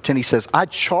verse 13, he says, I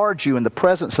charge you in the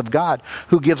presence of God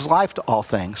who gives life to all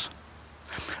things.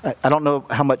 I don't know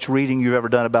how much reading you've ever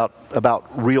done about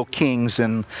real kings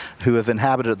and who have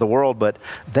inhabited the world, but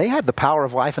they had the power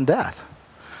of life and death.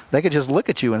 They could just look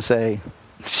at you and say,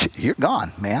 you're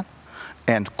gone, man.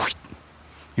 And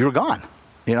you're gone.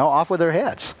 Off with their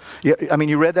heads. I mean,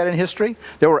 you read that in history?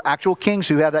 There were actual kings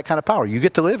who had that kind of power. You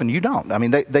get to live and you don't. I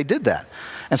mean, they did that.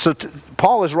 And so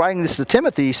Paul is writing this to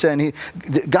Timothy. He's saying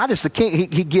God is the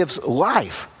king. He gives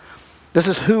life. This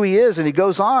is who he is. And he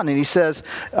goes on and he says,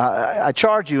 I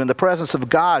charge you in the presence of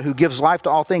God who gives life to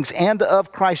all things and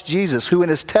of Christ Jesus, who in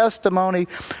his testimony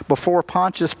before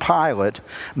Pontius Pilate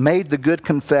made the good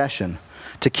confession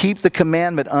to keep the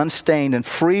commandment unstained and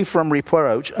free from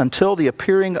reproach until the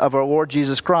appearing of our Lord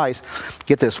Jesus Christ,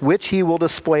 get this, which he will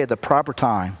display at the proper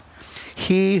time.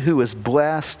 He who is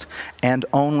blessed and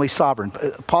only sovereign.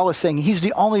 Paul is saying he's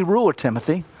the only ruler,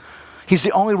 Timothy. He's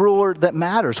the only ruler that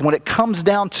matters. When it comes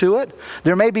down to it,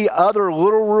 there may be other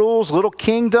little rules, little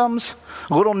kingdoms,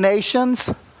 little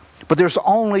nations, but there's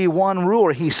only one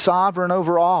ruler. He's sovereign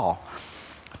over all.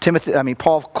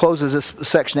 Paul closes this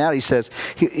section out. He says,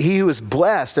 he who is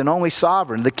blessed and only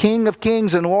sovereign, the King of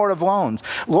kings and Lord of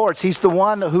lords. He's the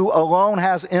one who alone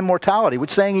has immortality, which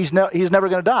is saying he's never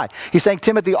going to die. He's saying,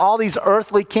 Timothy, all these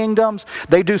earthly kingdoms,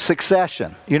 they do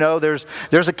succession. There's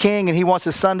a king and he wants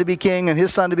his son to be king and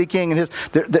his son to be king. And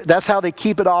that's how they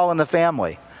keep it all in the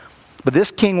family. But this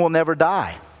king will never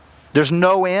die. There's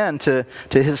no end to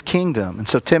his kingdom. And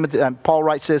so Paul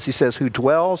writes this, he says, who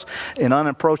dwells in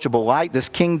unapproachable light, this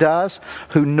king does,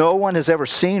 who no one has ever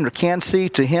seen or can see,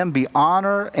 to him be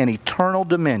honor and eternal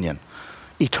dominion.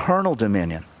 Eternal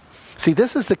dominion. See,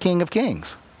 this is the King of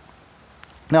kings.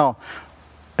 Now,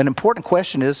 an important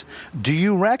question is, do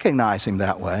you recognize him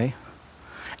that way?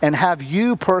 And have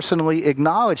you personally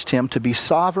acknowledged him to be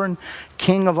sovereign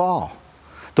King of all?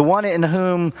 The one in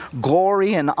whom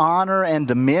glory and honor and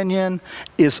dominion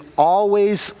is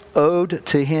always owed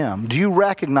to him. Do you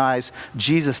recognize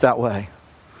Jesus that way?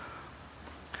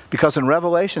 Because in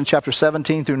Revelation chapter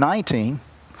 17 through 19,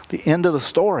 the end of the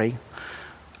story,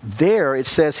 there it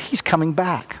says he's coming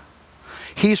back.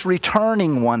 He's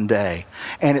returning one day.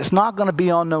 And it's not going to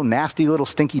be on no nasty little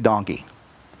stinky donkey.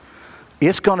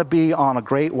 It's going to be on a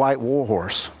great white war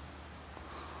horse.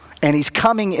 And he's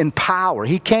coming in power.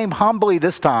 He came humbly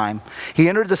this time. He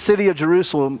entered the city of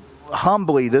Jerusalem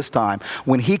humbly this time.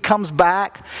 When he comes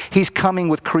back, he's coming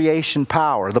with creation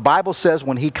power. The Bible says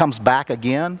when he comes back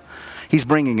again, he's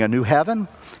bringing a new heaven.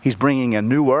 He's bringing a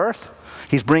new earth.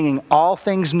 He's bringing all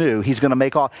things new. He's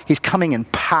coming in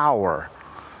power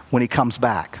when he comes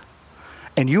back.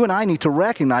 And you and I need to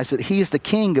recognize that he is the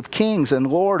King of kings and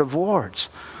Lord of lords.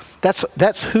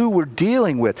 That's who we're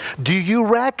dealing with. Do you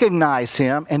recognize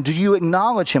him and do you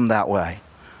acknowledge him that way?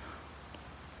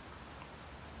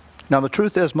 Now the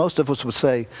truth is most of us would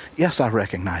say, yes, I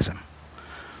recognize him.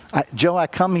 Joe, I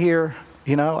come here,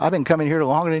 I've been coming here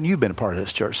longer than you've been a part of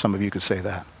this church. Some of you could say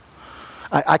that.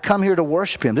 I come here to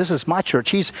worship him. This is my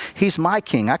church. He's my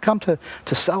king. I come to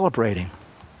celebrate him.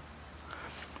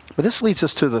 But this leads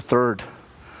us to the third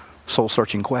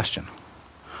soul-searching question.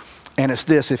 And it's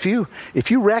this, if you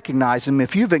recognize him,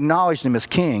 if you've acknowledged him as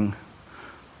king,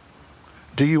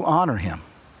 do you honor him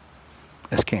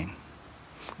as king?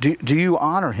 Do you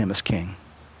honor him as king?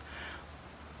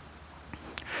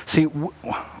 See,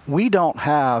 we don't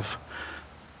have,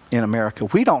 in America,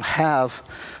 we don't have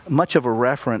much of a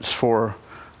reference for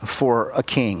a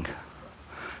king.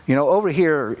 Over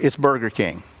here, it's Burger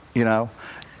King,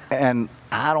 and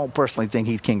I don't personally think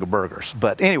he's king of burgers.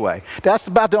 But anyway, that's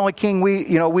about the only king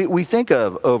we think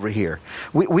of over here.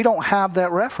 We don't have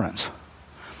that reference.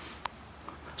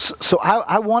 So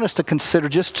I want us to consider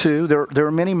just two. There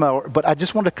are many more, but I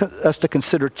just want us to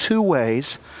consider two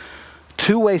ways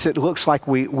it looks like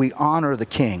we honor the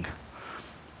king.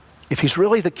 If he's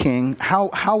really the king,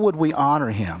 how would we honor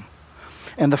him?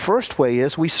 And the first way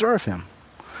is we serve him.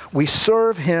 We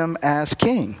serve him as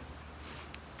king.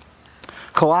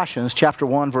 Colossians chapter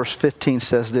 1 verse 15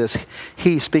 says this,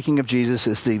 he, speaking of Jesus,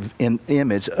 is the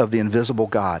image of the invisible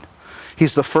God.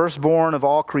 He's the firstborn of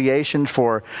all creation,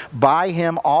 for by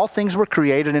him all things were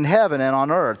created in heaven and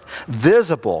on earth,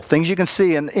 visible, things you can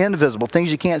see, and invisible,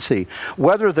 things you can't see.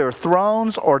 Whether they're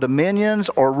thrones or dominions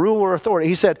or rule or authority.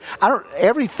 He said,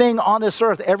 everything on this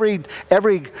earth, every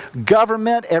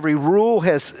government, every rule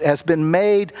has been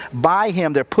made by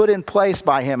him. They're put in place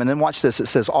by him. And then watch this. It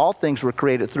says all things were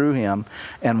created through him.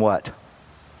 And what?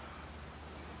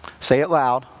 Say it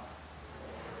loud.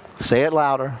 Say it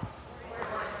louder.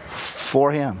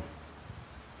 For him.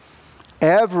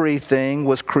 Everything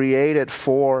was created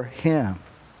for him.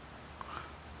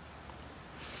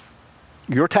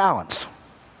 Your talents,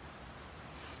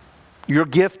 your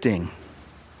gifting,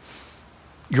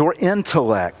 your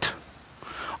intellect,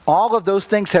 all of those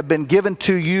things have been given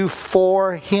to you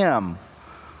for him.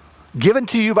 Given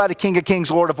to you by the King of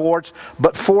Kings, Lord of Lords,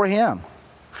 but for him.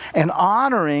 And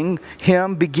honoring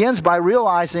him begins by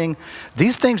realizing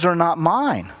these things are not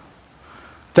mine.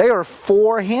 They are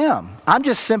for him. I'm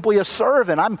just simply a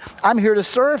servant. I'm here to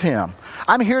serve him.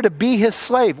 I'm here to be his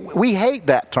slave. We hate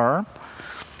that term.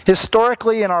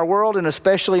 Historically in our world, and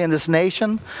especially in this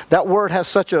nation, that word has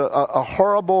such a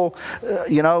horrible,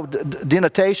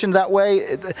 denotation that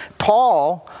way.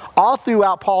 Paul, all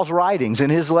throughout Paul's writings in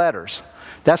his letters,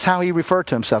 that's how he referred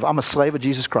to himself. I'm a slave of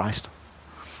Jesus Christ.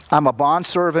 I'm a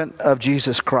bondservant of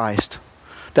Jesus Christ.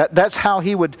 That's how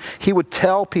he would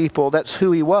tell people that's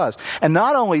who he was. And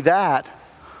not only that,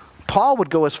 Paul would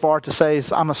go as far to say,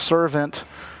 I'm a servant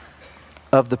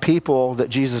of the people that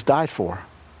Jesus died for.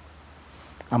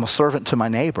 I'm a servant to my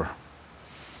neighbor.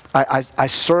 I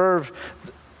serve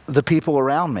the people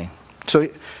around me. So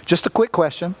just a quick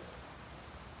question.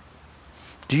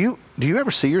 Do you ever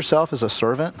see yourself as a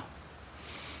servant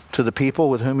to the people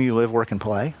with whom you live, work, and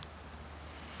play?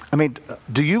 I mean,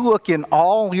 do you look in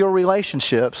all your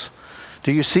relationships,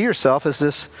 do you see yourself as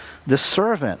this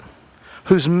servant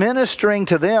who's ministering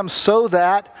to them so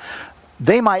that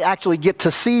they might actually get to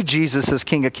see Jesus as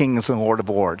King of Kings and Lord of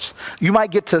Lords? You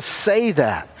might get to say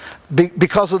that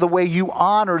because of the way you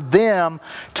honor them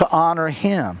to honor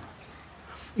him.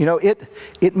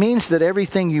 It means that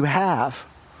everything you have,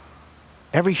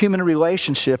 every human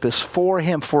relationship is for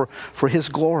him, for his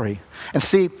glory. And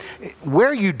see,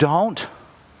 where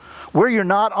you're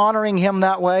not honoring him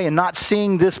that way and not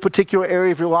seeing this particular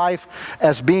area of your life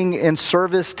as being in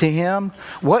service to him,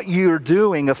 what you're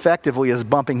doing effectively is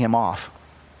bumping him off.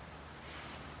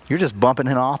 You're just bumping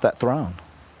him off that throne.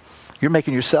 You're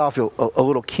making yourself a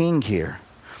little king here.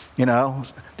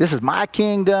 This is my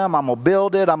kingdom. I'm going to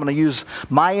build it. I'm going to use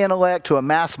my intellect to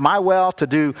amass my wealth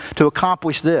to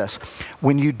accomplish this.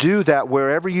 When you do that,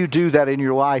 wherever you do that in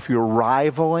your life,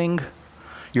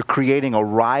 you're creating a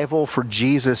rival for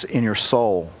Jesus in your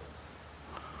soul.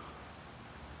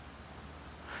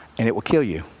 And it will kill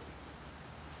you.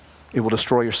 It will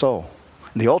destroy your soul.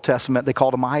 In the Old Testament, they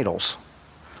called them idols.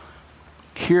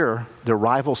 Here, they're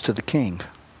rivals to the king.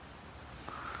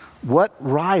 What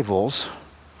rivals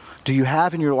do you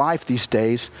have in your life these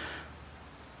days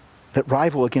that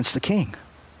rival against the king?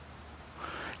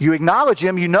 You acknowledge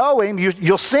him, you know him,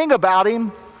 you'll sing about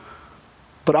him,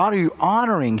 but are you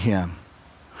honoring him?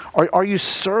 Are you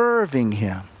serving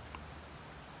him?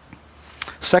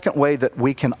 Second way that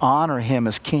we can honor him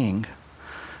as king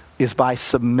is by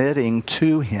submitting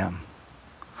to him.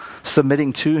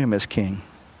 Submitting to him as king.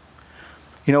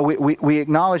 We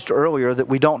acknowledged earlier that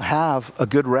we don't have a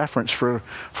good reference for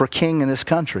king in this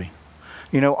country.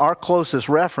 Our closest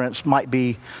reference might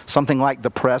be something like the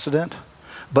president.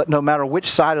 But no matter which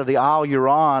side of the aisle you're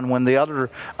on, when the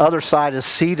other side is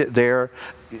seated there,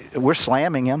 we're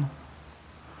slamming him.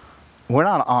 We're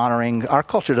not honoring, our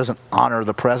culture doesn't honor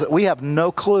the president. We have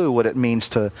no clue what it means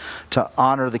to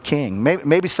honor the king.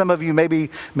 Maybe some of you, maybe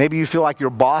you feel like your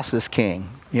boss is king.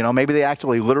 Maybe they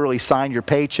actually literally sign your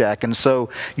paycheck. And so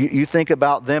you think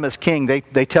about them as king.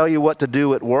 They tell you what to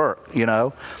do at work,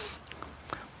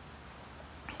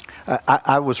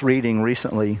 I was reading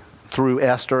recently through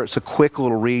Esther. It's a quick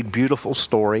little read, beautiful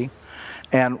story.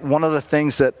 And one of the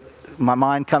things that my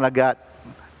mind kind of got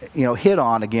hit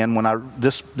on again when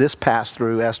this passed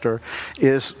through Esther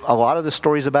is a lot of the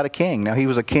stories about a king. Now, he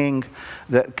was a king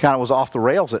that kind of was off the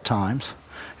rails at times.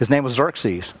 His name was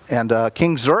Xerxes. And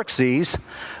King Xerxes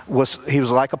was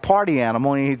like a party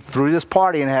animal. And he threw this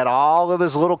party and had all of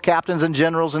his little captains and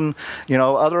generals and,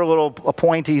 other little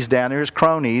appointees down there, his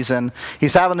cronies. And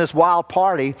he's having this wild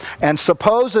party. And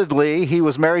supposedly he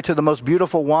was married to the most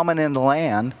beautiful woman in the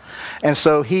land. And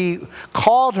so he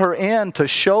called her in to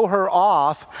show her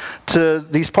off to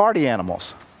these party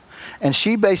animals. And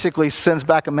she basically sends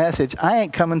back a message, I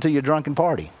ain't coming to your drunken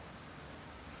party.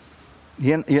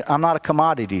 I'm not a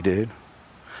commodity, dude.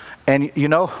 And you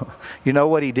know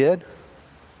what he did?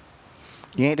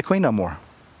 You ain't the queen no more.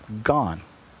 Gone.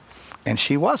 And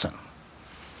she wasn't.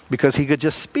 Because he could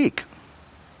just speak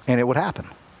and it would happen.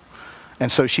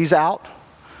 And so she's out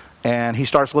and he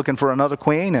starts looking for another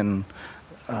queen, and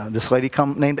this lady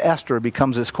named Esther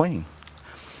becomes his queen.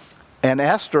 And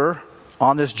Esther,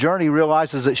 on this journey,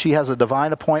 realizes that she has a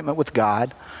divine appointment with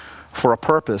God for a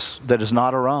purpose that is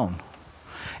not her own.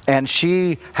 And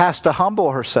she has to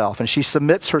humble herself, and she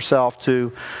submits herself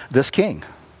to this king.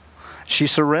 She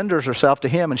surrenders herself to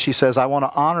him, and she says, I want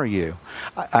to honor you.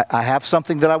 I have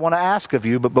something that I want to ask of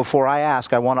you, but before I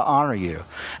ask, I want to honor you.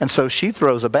 And so she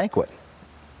throws a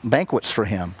banquets for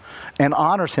him, and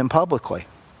honors him publicly.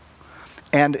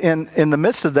 And in the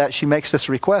midst of that, she makes this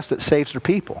request that saves her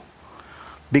people.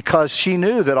 Because she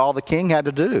knew that all the king had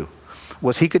to do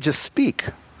was he could just speak,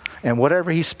 and whatever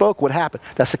he spoke would happen.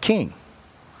 That's a king.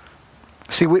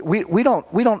 See, we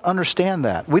don't understand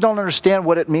that. We don't understand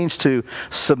what it means to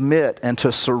submit and to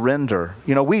surrender.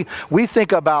 We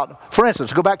think about, for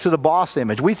instance, go back to the boss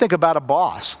image. We think about a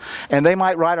boss, and they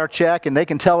might write our check, and they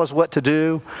can tell us what to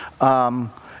do,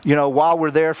 while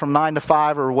we're there from 9 to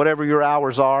 5 or whatever your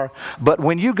hours are. But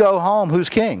when you go home, who's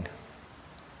king?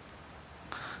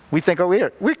 We think,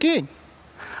 we're king.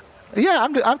 Yeah,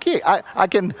 I'm king.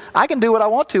 I can do what I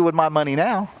want to with my money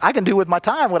now. I can do with my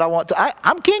time what I want to.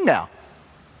 I'm king now.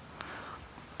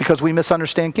 Because we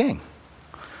misunderstand king.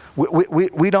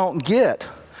 We don't get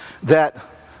that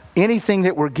anything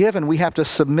that we're given, we have to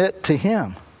submit to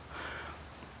him.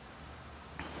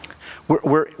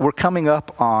 We're coming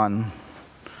up on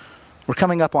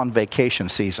vacation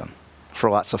season for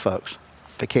lots of folks.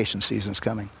 Vacation season's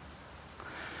coming.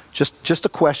 Just a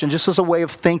question, just as a way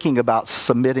of thinking about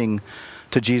submitting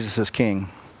to Jesus as king.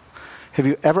 Have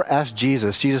you ever asked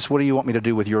Jesus, what do you want me to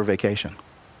do with your vacation?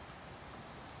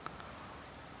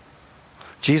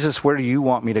 Jesus, where do you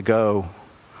want me to go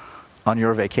on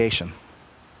your vacation?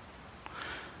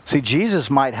 See,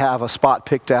 Jesus might have a spot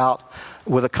picked out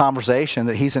with a conversation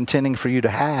that he's intending for you to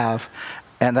have,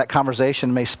 and that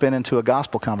conversation may spin into a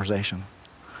gospel conversation.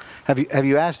 Have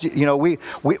you asked,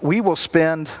 we'll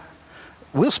spend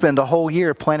a whole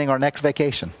year planning our next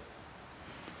vacation.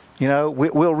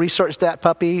 We'll research that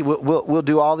puppy, we'll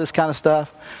do all this kind of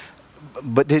stuff.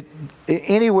 But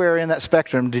anywhere in that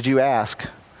spectrum did you ask,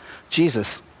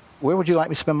 Jesus, where would you like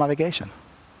me to spend my vacation?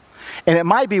 And it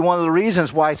might be one of the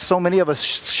reasons why so many of us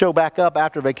show back up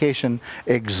after vacation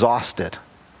exhausted.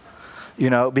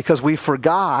 Because we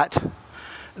forgot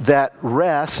that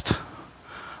rest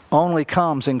only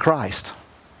comes in Christ.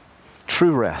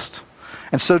 True rest.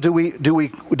 And so do we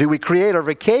create our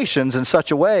vacations in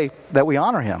such a way that we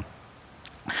honor him?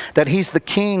 That he's the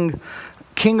king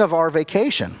of our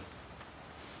vacation,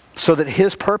 so that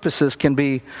his purposes can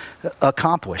be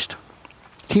accomplished.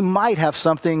 He might have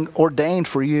something ordained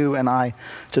for you and I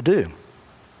to do.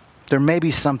 There may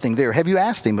be something there. Have you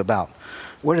asked him about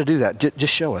where to do that?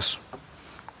 Just show us.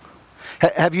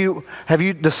 Have you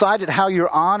decided how you're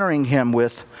honoring him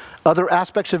with other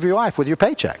aspects of your life, with your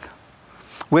paycheck,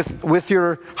 with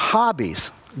your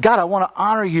hobbies? God, I want to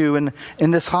honor you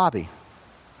in this hobby.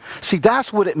 See,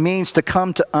 that's what it means to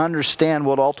come to understand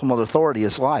what ultimate authority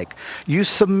is like. You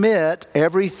submit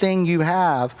everything you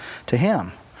have to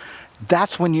him.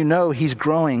 That's when you know he's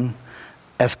growing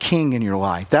as king in your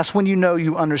life. That's when you know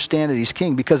you understand that he's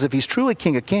king. Because if he's truly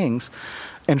King of Kings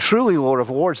and truly Lord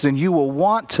of Lords, then you will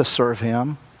want to serve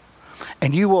him,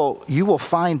 and you will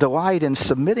find delight in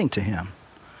submitting to him.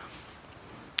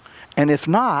 And if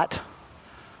not,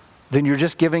 then you're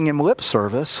just giving him lip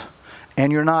service, and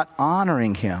you're not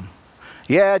honoring him.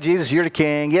 Yeah, Jesus, you're the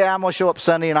king. Yeah, I'm going to show up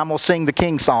Sunday and I'm going to sing the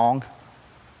king song.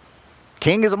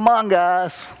 King is among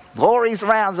us. Glory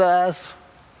surrounds us.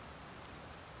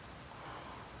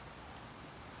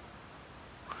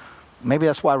 Maybe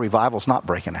that's why revival's not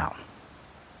breaking out.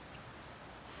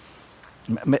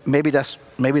 Maybe that's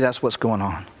what's going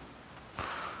on.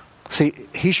 See,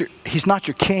 he's not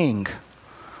your king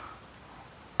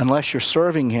unless you're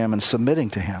serving him and submitting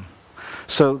to him.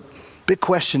 So, big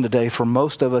question today for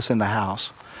most of us in the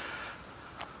house.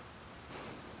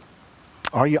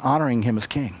 Are you honoring him as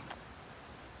king?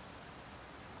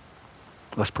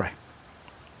 Let's pray.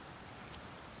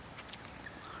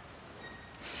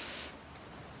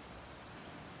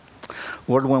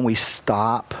 Lord, when we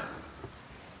stop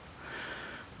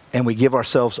and we give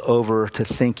ourselves over to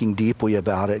thinking deeply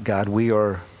about it, God,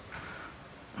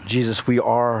 Jesus, we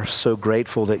are so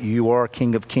grateful that you are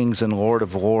King of Kings and Lord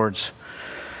of Lords,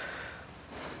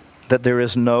 that there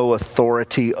is no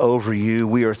authority over you.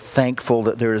 We are thankful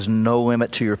that there is no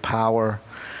limit to your power.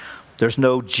 There's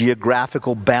no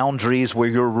geographical boundaries where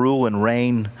your rule and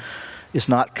reign is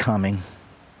not coming.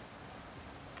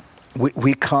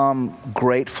 We come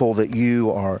grateful that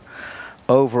you are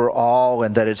over all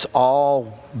and that it's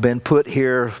all been put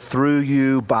here through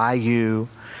you, by you,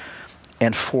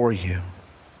 and for you.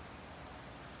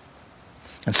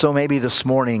 And so maybe this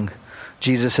morning,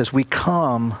 Jesus, as we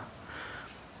come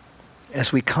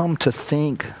to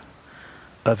think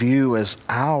of you as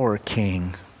our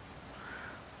King,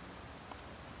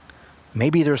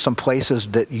 maybe there's some places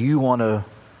that you want to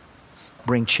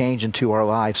bring change into our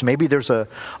lives. Maybe there's a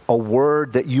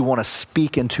word that you want to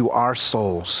speak into our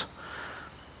souls.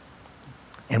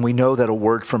 And we know that a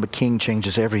word from a king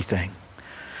changes everything,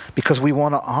 because we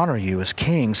want to honor you as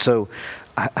king. So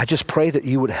I just pray that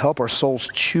you would help our souls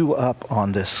chew up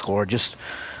on this, Lord. Just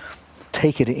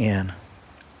take it in.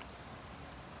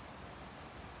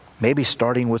 Maybe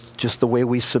starting with just the way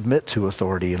we submit to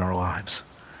authority in our lives.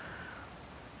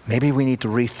 Maybe we need to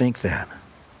rethink that.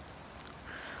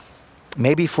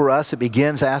 Maybe for us it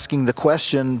begins asking the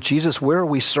question, Jesus, where are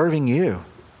we serving you?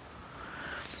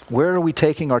 Where are we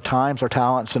taking our times, our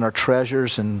talents, and our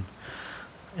treasures and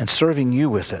serving you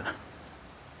with it?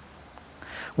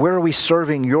 Where are we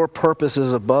serving your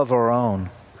purposes above our own?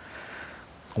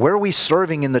 Where are we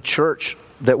serving in the church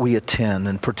that we attend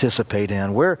and participate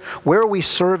in? Where are we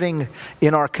serving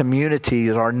in our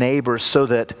community, our neighbors, so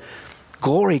that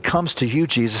glory comes to you,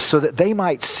 Jesus, so that they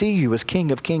might see you as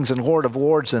King of Kings and Lord of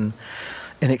Lords and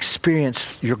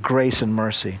experience your grace and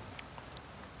mercy?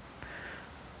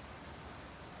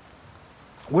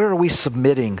 Where are we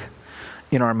submitting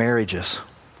in our marriages?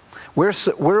 Where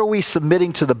are we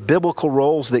submitting to the biblical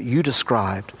roles that you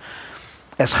described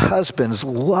as husbands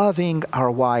loving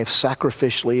our wives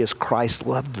sacrificially as Christ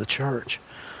loved the church?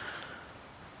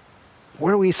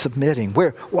 Where are we submitting?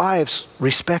 Where, wives,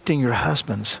 respecting your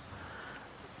husbands?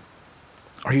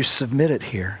 Are you submitted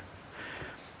here?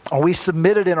 Are we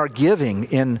submitted in our giving,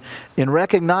 in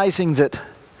recognizing that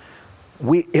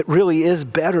it really is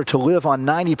better to live on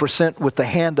 90% with the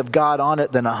hand of God on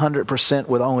it than 100%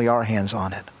 with only our hands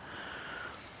on it?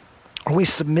 Are we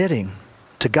submitting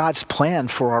to God's plan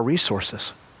for our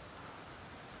resources?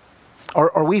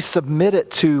 Are we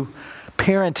submitted to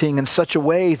parenting in such a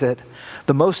way that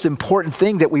the most important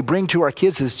thing that we bring to our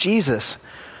kids is Jesus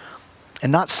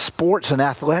and not sports and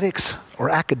athletics or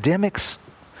academics?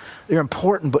 They're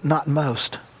important, but not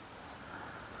most.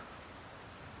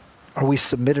 Are we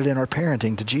submitted in our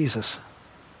parenting to Jesus?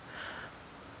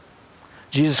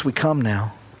 Jesus, we come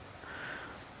now.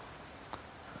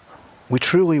 We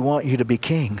truly want you to be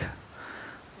king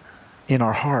in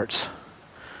our hearts,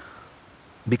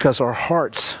 because our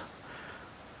hearts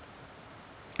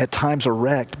at times are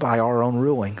wrecked by our own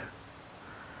ruling.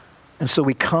 And so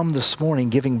we come this morning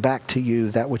giving back to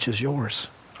you that which is yours,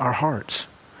 our hearts.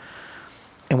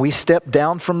 And we step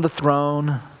down from the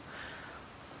throne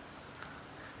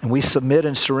and we submit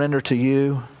and surrender to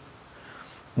you.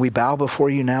 We bow before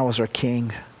you now as our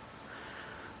King.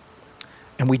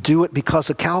 And we do it because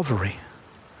of Calvary.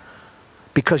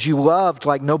 Because you loved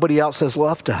like nobody else has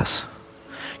loved us.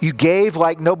 You gave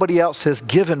like nobody else has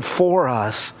given for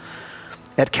us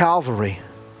at Calvary.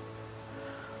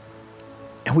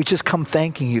 And we just come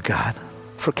thanking you, God,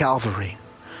 for Calvary.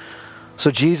 So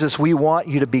Jesus, we want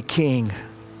you to be King.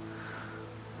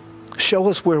 Show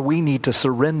us where we need to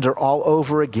surrender all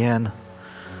over again.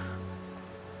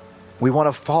 We want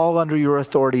to fall under your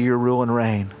authority, your rule and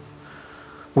reign.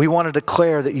 We want to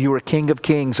declare that you are King of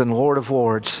Kings and Lord of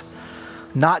Lords,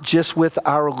 not just with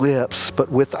our lips, but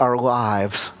with our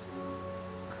lives.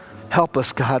 Help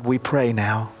us, God, we pray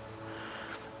now,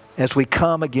 as we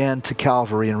come again to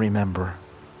Calvary and remember.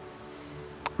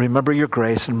 Remember your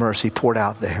grace and mercy poured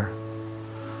out there.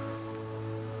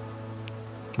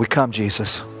 We come,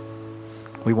 Jesus.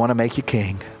 We want to make you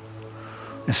King.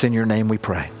 It's in your name we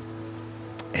pray.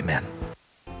 Amen.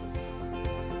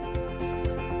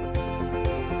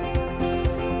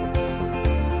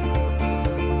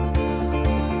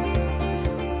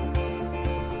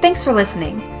 Thanks for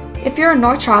listening. If you're in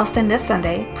North Charleston this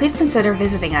Sunday, please consider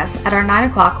visiting us at our 9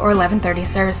 o'clock or 11:30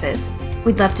 services.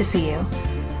 We'd love to see you.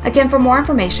 Again, for more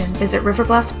information, visit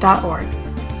riverbluff.org.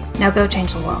 Now go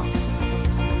change the world.